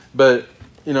here, but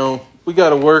we got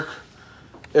to work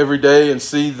every day and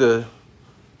see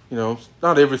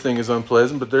not everything is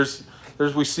unpleasant, but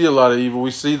we see a lot of evil.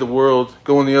 We see the world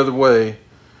going the other way.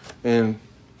 And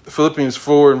Philippians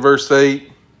 4 and verse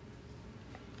 8,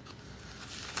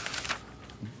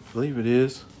 I believe it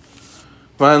is.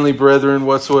 Finally, brethren,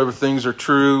 whatsoever things are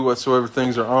true, whatsoever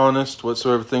things are honest,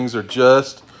 whatsoever things are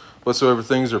just, whatsoever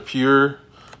things are pure,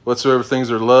 whatsoever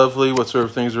things are lovely, whatsoever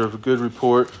things are of a good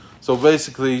report. So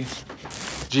basically,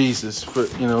 Jesus.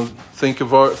 Think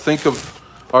of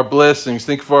our blessings.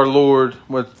 Think of our Lord.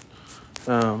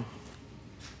 And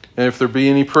if there be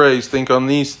any praise, think on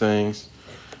these things.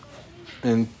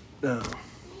 And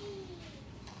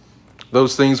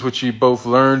those things which you both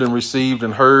learned and received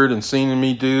and heard and seen in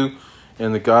me do,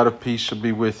 and the God of peace shall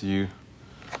be with you.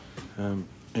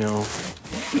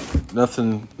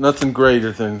 Nothing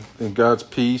greater than God's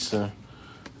peace.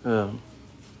 I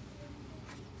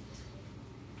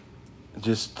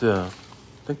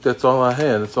think that's all I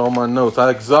had. That's all my notes. I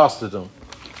exhausted them.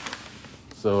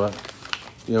 So,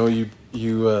 you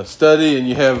study and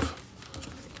you have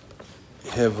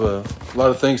a lot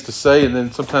of things to say, and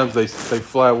then sometimes they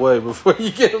fly away before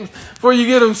you get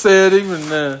them said.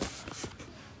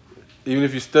 Even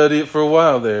if you study it for a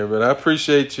while there. But I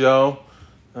appreciate y'all,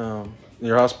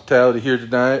 your hospitality here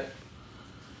tonight.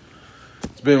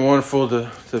 It's been wonderful to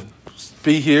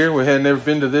be here. We had never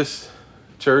been to this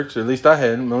church, or at least I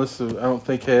hadn't. Melissa, I don't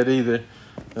think had either.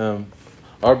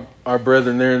 Our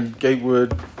brethren there in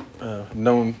Gatewood,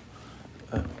 known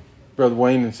Brother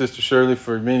Wayne and Sister Shirley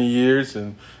for many years,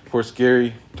 and of course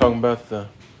Gary talking about the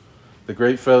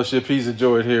great fellowship he's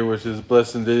enjoyed here, which is a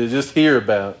blessing to just hear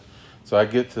about. So I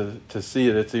get to see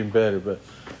it. It's even better. But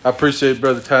I appreciate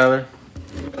Brother Tyler.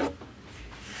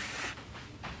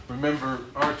 Remember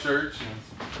our church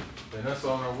and us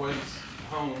on our ways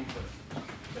home.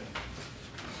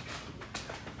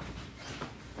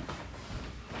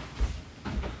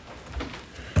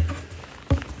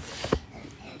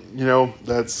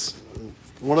 That's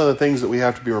one of the things that we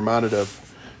have to be reminded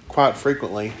of quite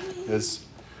frequently is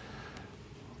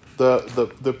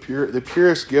the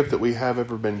purest gift that we have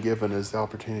ever been given is the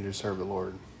opportunity to serve the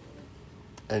Lord,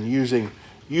 and using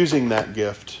that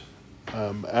gift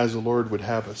as the Lord would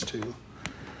have us to.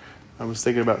 I was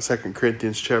thinking about 2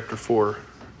 Corinthians chapter 4.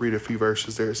 Read a few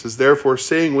verses there. It says, "Therefore,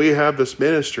 seeing we have this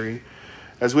ministry,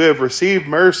 as we have received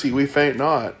mercy, we faint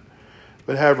not,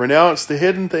 but have renounced the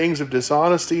hidden things of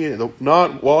dishonesty,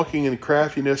 not walking in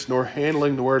craftiness, nor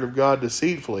handling the word of God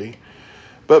deceitfully,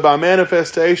 but by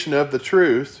manifestation of the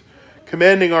truth,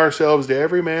 commending ourselves to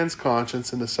every man's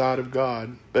conscience in the sight of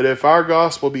God. But if our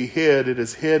gospel be hid, it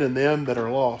is hid in them that are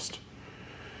lost,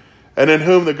 and in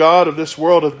whom the God of this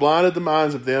world hath blinded the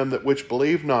minds of them that which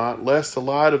believe not, lest the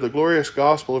light of the glorious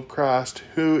gospel of Christ,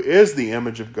 who is the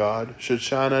image of God, should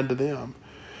shine unto them.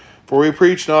 For we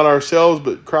preach not ourselves,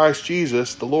 but Christ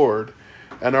Jesus the Lord,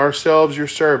 and ourselves your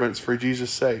servants for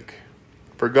Jesus' sake.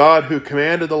 For God, who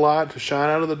commanded the light to shine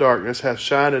out of the darkness, hath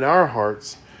shined in our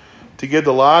hearts, to give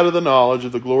the light of the knowledge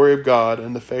of the glory of God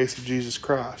in the face of Jesus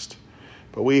Christ.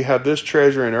 But we have this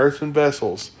treasure in earthen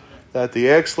vessels, that the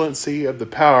excellency of the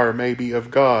power may be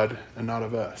of God and not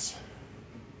of us."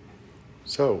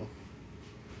 So,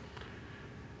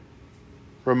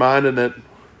 reminded that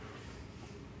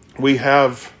we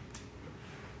have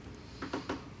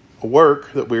a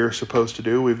work that we are supposed to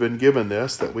do. We've been given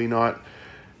this, that we not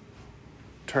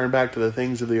turn back to the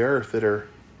things of the earth that are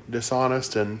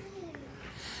dishonest and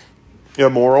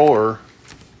immoral, or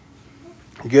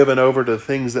given over to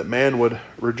things that man would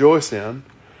rejoice in,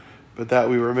 but that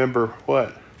we remember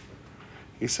what?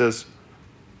 He says,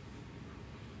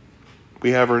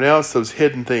 we have renounced those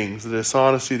hidden things, the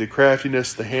dishonesty, the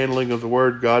craftiness, the handling of the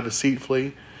word God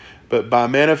deceitfully, but by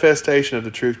manifestation of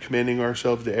the truth, commending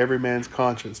ourselves to every man's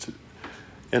conscience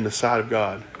in the sight of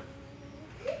God.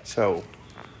 So,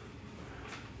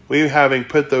 we having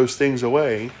put those things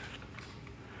away,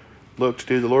 look to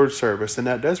do the Lord's service, and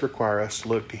that does require us to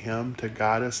look to Him to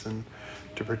guide us and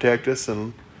to protect us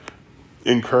and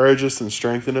encourage us and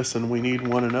strengthen us, and we need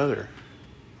one another.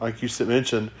 Like you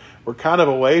mentioned, we're kind of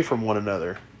away from one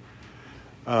another.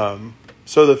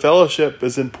 So the fellowship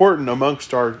is important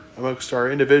amongst our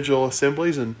individual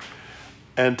assemblies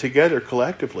and together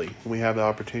collectively when we have the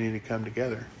opportunity to come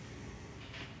together.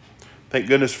 Thank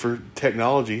goodness for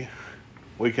technology.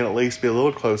 We can at least be a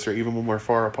little closer even when we're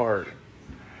far apart.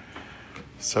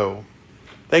 So,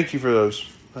 thank you for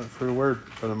the word,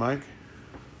 Brother Mike.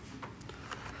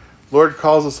 Lord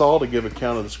calls us all to give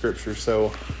account of the Scripture,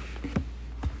 so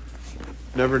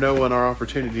never know when our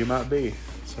opportunity might be.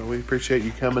 So we appreciate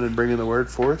you coming and bringing the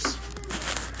word for us,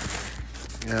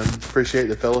 and appreciate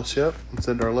the fellowship, and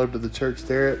send our love to the church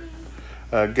there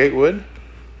at Gatewood,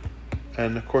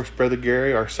 and of course Brother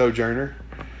Gary, our sojourner.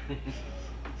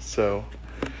 So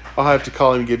I'll have to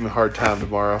call him and give him a hard time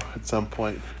tomorrow at some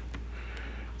point.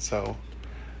 So,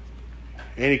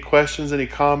 any questions, any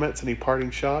comments, any parting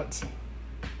shots?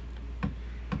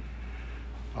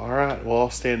 All right, well, I'll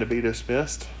stand to be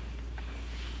dismissed.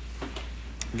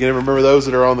 Again, remember those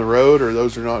that are on the road or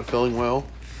those who are not feeling well.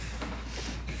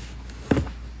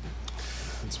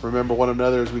 Let's remember one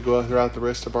another as we go throughout the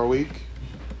rest of our week.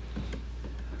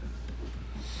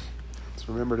 Let's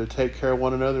remember to take care of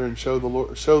one another and show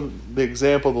the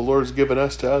example the Lord's given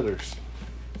us to others.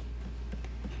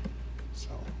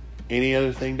 Any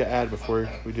other thing to add before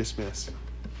we dismiss?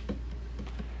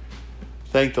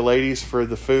 Thank the ladies for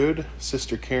the food.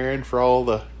 Sister Karen for all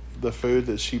the food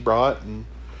that she brought, and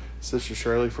Sister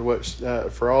Shirley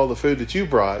for all the food that you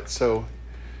brought. So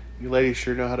you ladies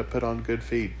sure know how to put on good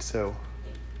feed. So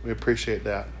we appreciate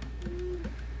that.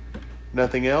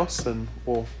 Nothing else, then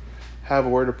we'll have a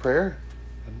word of prayer.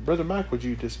 And Brother Mike, would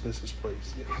you dismiss us,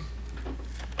 please? Yes.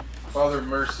 Father of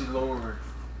mercy, Lord, we're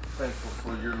thankful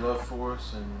for your love for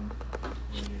us and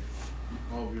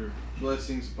all of your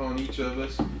blessings upon each of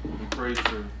us. We pray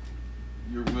for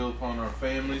your will upon our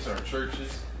families, our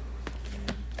churches.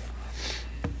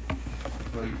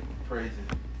 We pray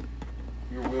that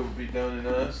your will be done in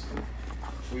us.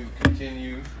 We will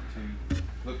continue to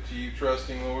look to you,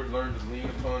 trusting, Lord, learn to lean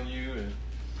upon you and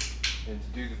to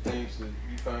do the things that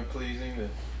you find pleasing,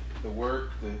 the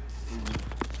work that we would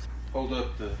hold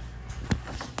up the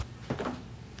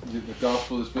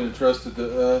gospel that's been entrusted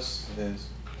to us, as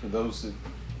to those that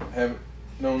haven't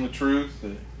known the truth,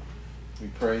 that we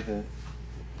pray that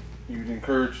you would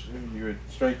encourage, you would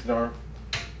strengthen our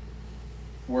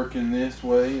work in this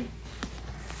way,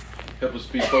 help us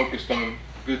be focused on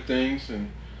good things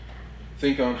and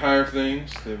think on higher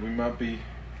things, that we might be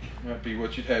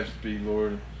what you'd have us to be,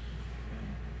 Lord.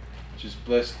 Just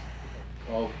bless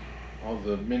all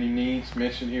the many needs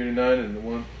mentioned here tonight, and the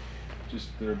one just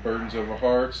that are burdens of our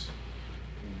hearts.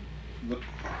 Look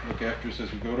after us as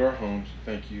we go to our homes.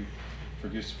 Thank you.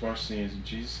 Forgive us of our sins in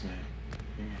Jesus' name.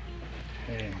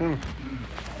 Amen.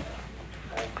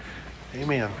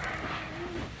 Amen.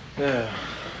 Yeah.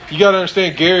 You got to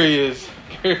understand, Gary's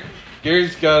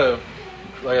got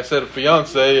like I said, a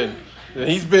fiance, and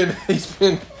he's been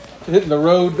hitting the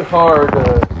road hard,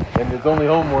 and is only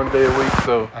home one day a week.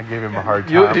 So I gave him a hard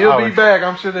time. He'll be back.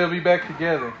 I'm sure they'll be back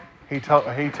together. He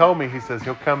told me, he says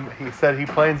he'll come. He said he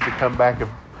plans to come back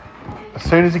as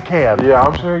soon as he can. Yeah,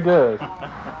 I'm sure he does.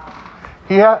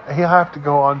 He'll have to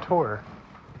go on tour.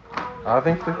 I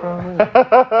think they're probably.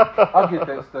 I'll get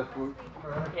that stuff for you.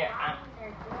 Yeah.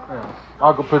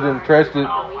 I'll go put it in the trash.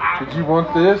 Did you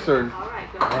want this or?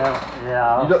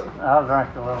 Yeah. I'll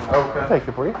drink a little more. Okay. I'll take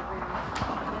it for you.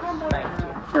 Thank you.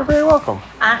 You're very welcome.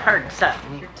 I heard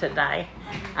something today.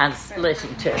 I was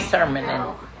listening to a sermon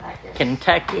in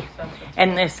Kentucky,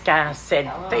 and this guy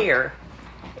said fear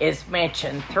is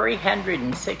mentioned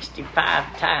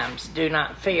 365 times. Do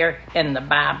not fear in the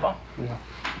Bible. Yeah.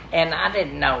 And I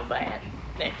didn't know that.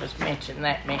 It was mentioned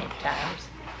that many times.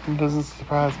 It doesn't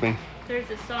surprise me. There's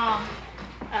a song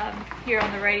here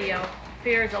on the radio,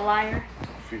 Fear is a Liar,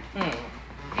 and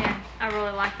I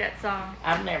really like that song.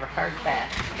 I've never heard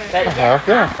that. But But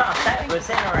yeah. I thought that was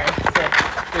interesting.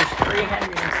 There's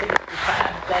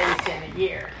 365 days in a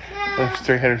year. There's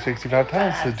 365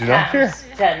 times, so do not fear.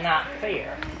 Times to not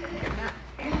fear.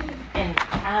 And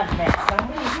I've met so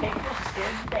many people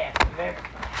scared to death of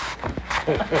everything.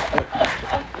 And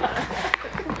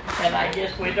I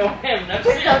guess we don't have enough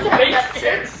sense to be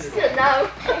serious. No.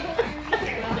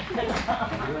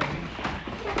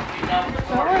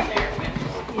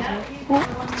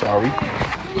 Sorry.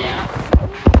 Yeah.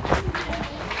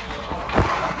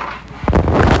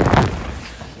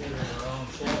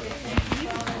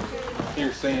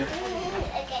 Here, Sam.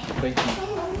 Thank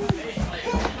you.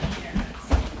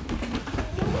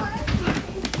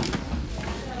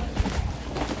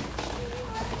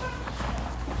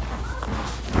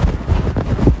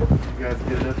 You guys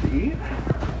get enough to eat?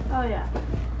 Oh yeah.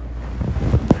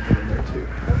 Get in there too.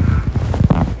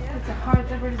 It's a hard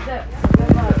zipper to zip. So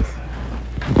good luck.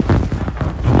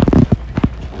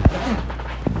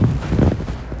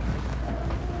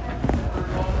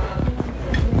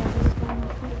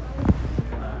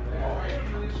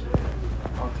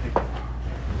 I'll take it.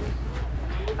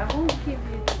 I won't give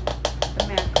you the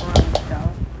macaroni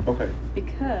though, Okay.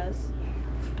 because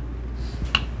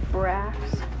Brax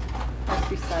has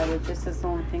decided this is the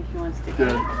only thing he wants to eat.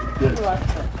 Good. He Good.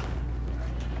 loves it.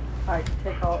 Alright,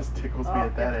 take all. Just tickles me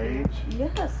at that age.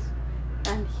 Yes.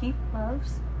 And he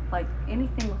loves, like,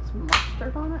 anything with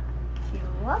mustard on it. He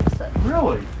loves it.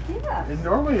 Really? Yes. And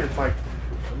normally it's like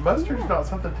mustard's not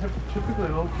something typically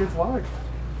little kids like.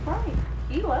 Right.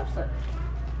 He loves it.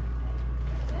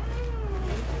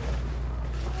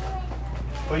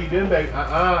 What are you doing, babe?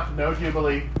 No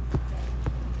Jubilee.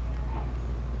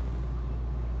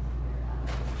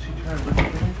 She trying to look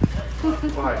at me?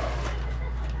 Why?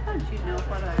 How did you know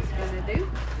what I was going to do?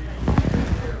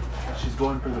 She's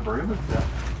going for the broom and stuff.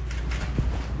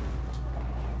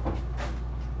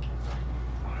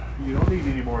 You don't need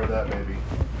any more of that, baby.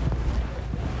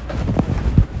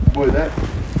 Boy, that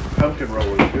pumpkin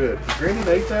roll is good. Granny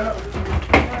make that?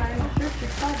 Well, I'm sure she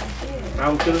probably did. I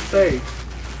was gonna say,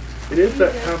 it is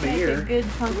that time of Make year. a good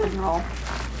pumpkin roll.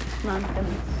 Not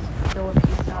gonna throw a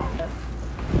piece out of it.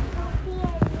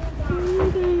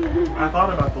 I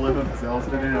thought about the lemon pizzelles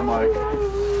today, and I'm like, I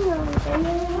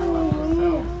love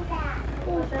myself.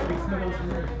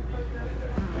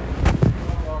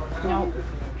 Nope.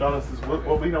 Donna says,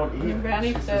 what we don't eat. Granny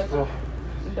She says, says- well,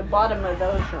 The bottom of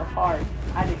those are hard.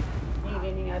 I didn't eat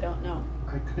any, I don't know.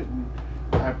 I couldn't.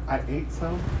 I ate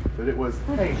some, but it was,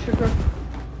 hey, Sugar.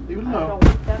 even I though don't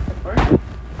want that to burn.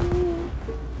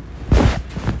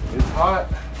 it's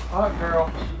hot, hot girl.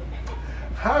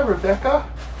 Hi, Rebecca.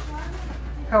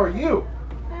 How are you?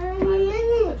 I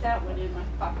put that one in my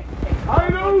pocket. and take it I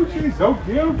off. know, she's so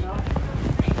cute.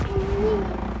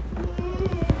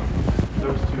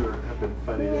 Those two have been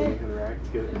funny. They interact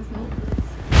together.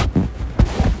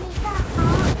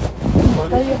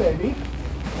 Funny, baby.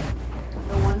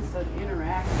 The ones that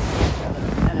interact with each other,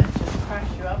 and it just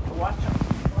cracks you up to watch them.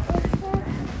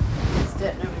 It's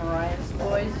Denton and Mariah's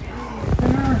boys.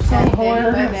 They're so And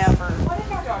hilarious. whenever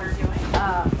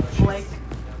Blake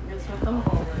is with them,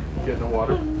 Get in the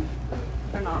water.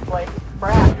 they're not Blake,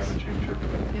 Brax Gotta change her.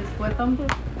 is with them.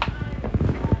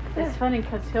 It's funny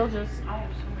because he'll just,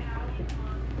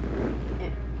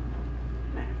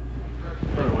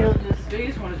 he'll just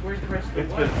Biggest one is where's the rest of the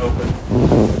It's water? been open.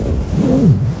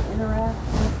 interact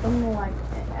with them like,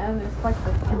 and it's like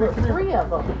the three of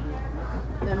them.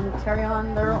 Then carry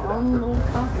on their own little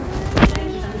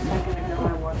conversation. Just a second ago,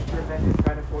 I watched Rebecca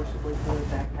try to forcibly pull her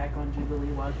backpack on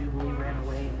Jubilee while Jubilee ran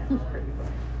away, and that was pretty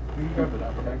funny. Can you grab the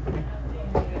apple bag for me?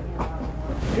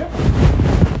 Yep.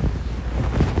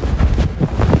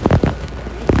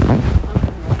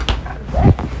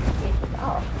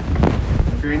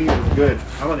 Granny was good.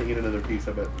 I want to eat another piece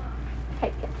of it.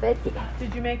 Take it with you.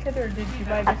 Did you make it, or did you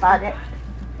buy I this? bought it.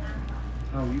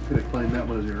 Oh, you could have claimed that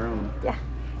one as your own. Yeah,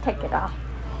 take it off.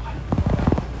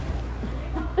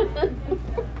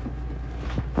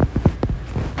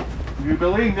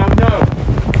 Jubilee, no.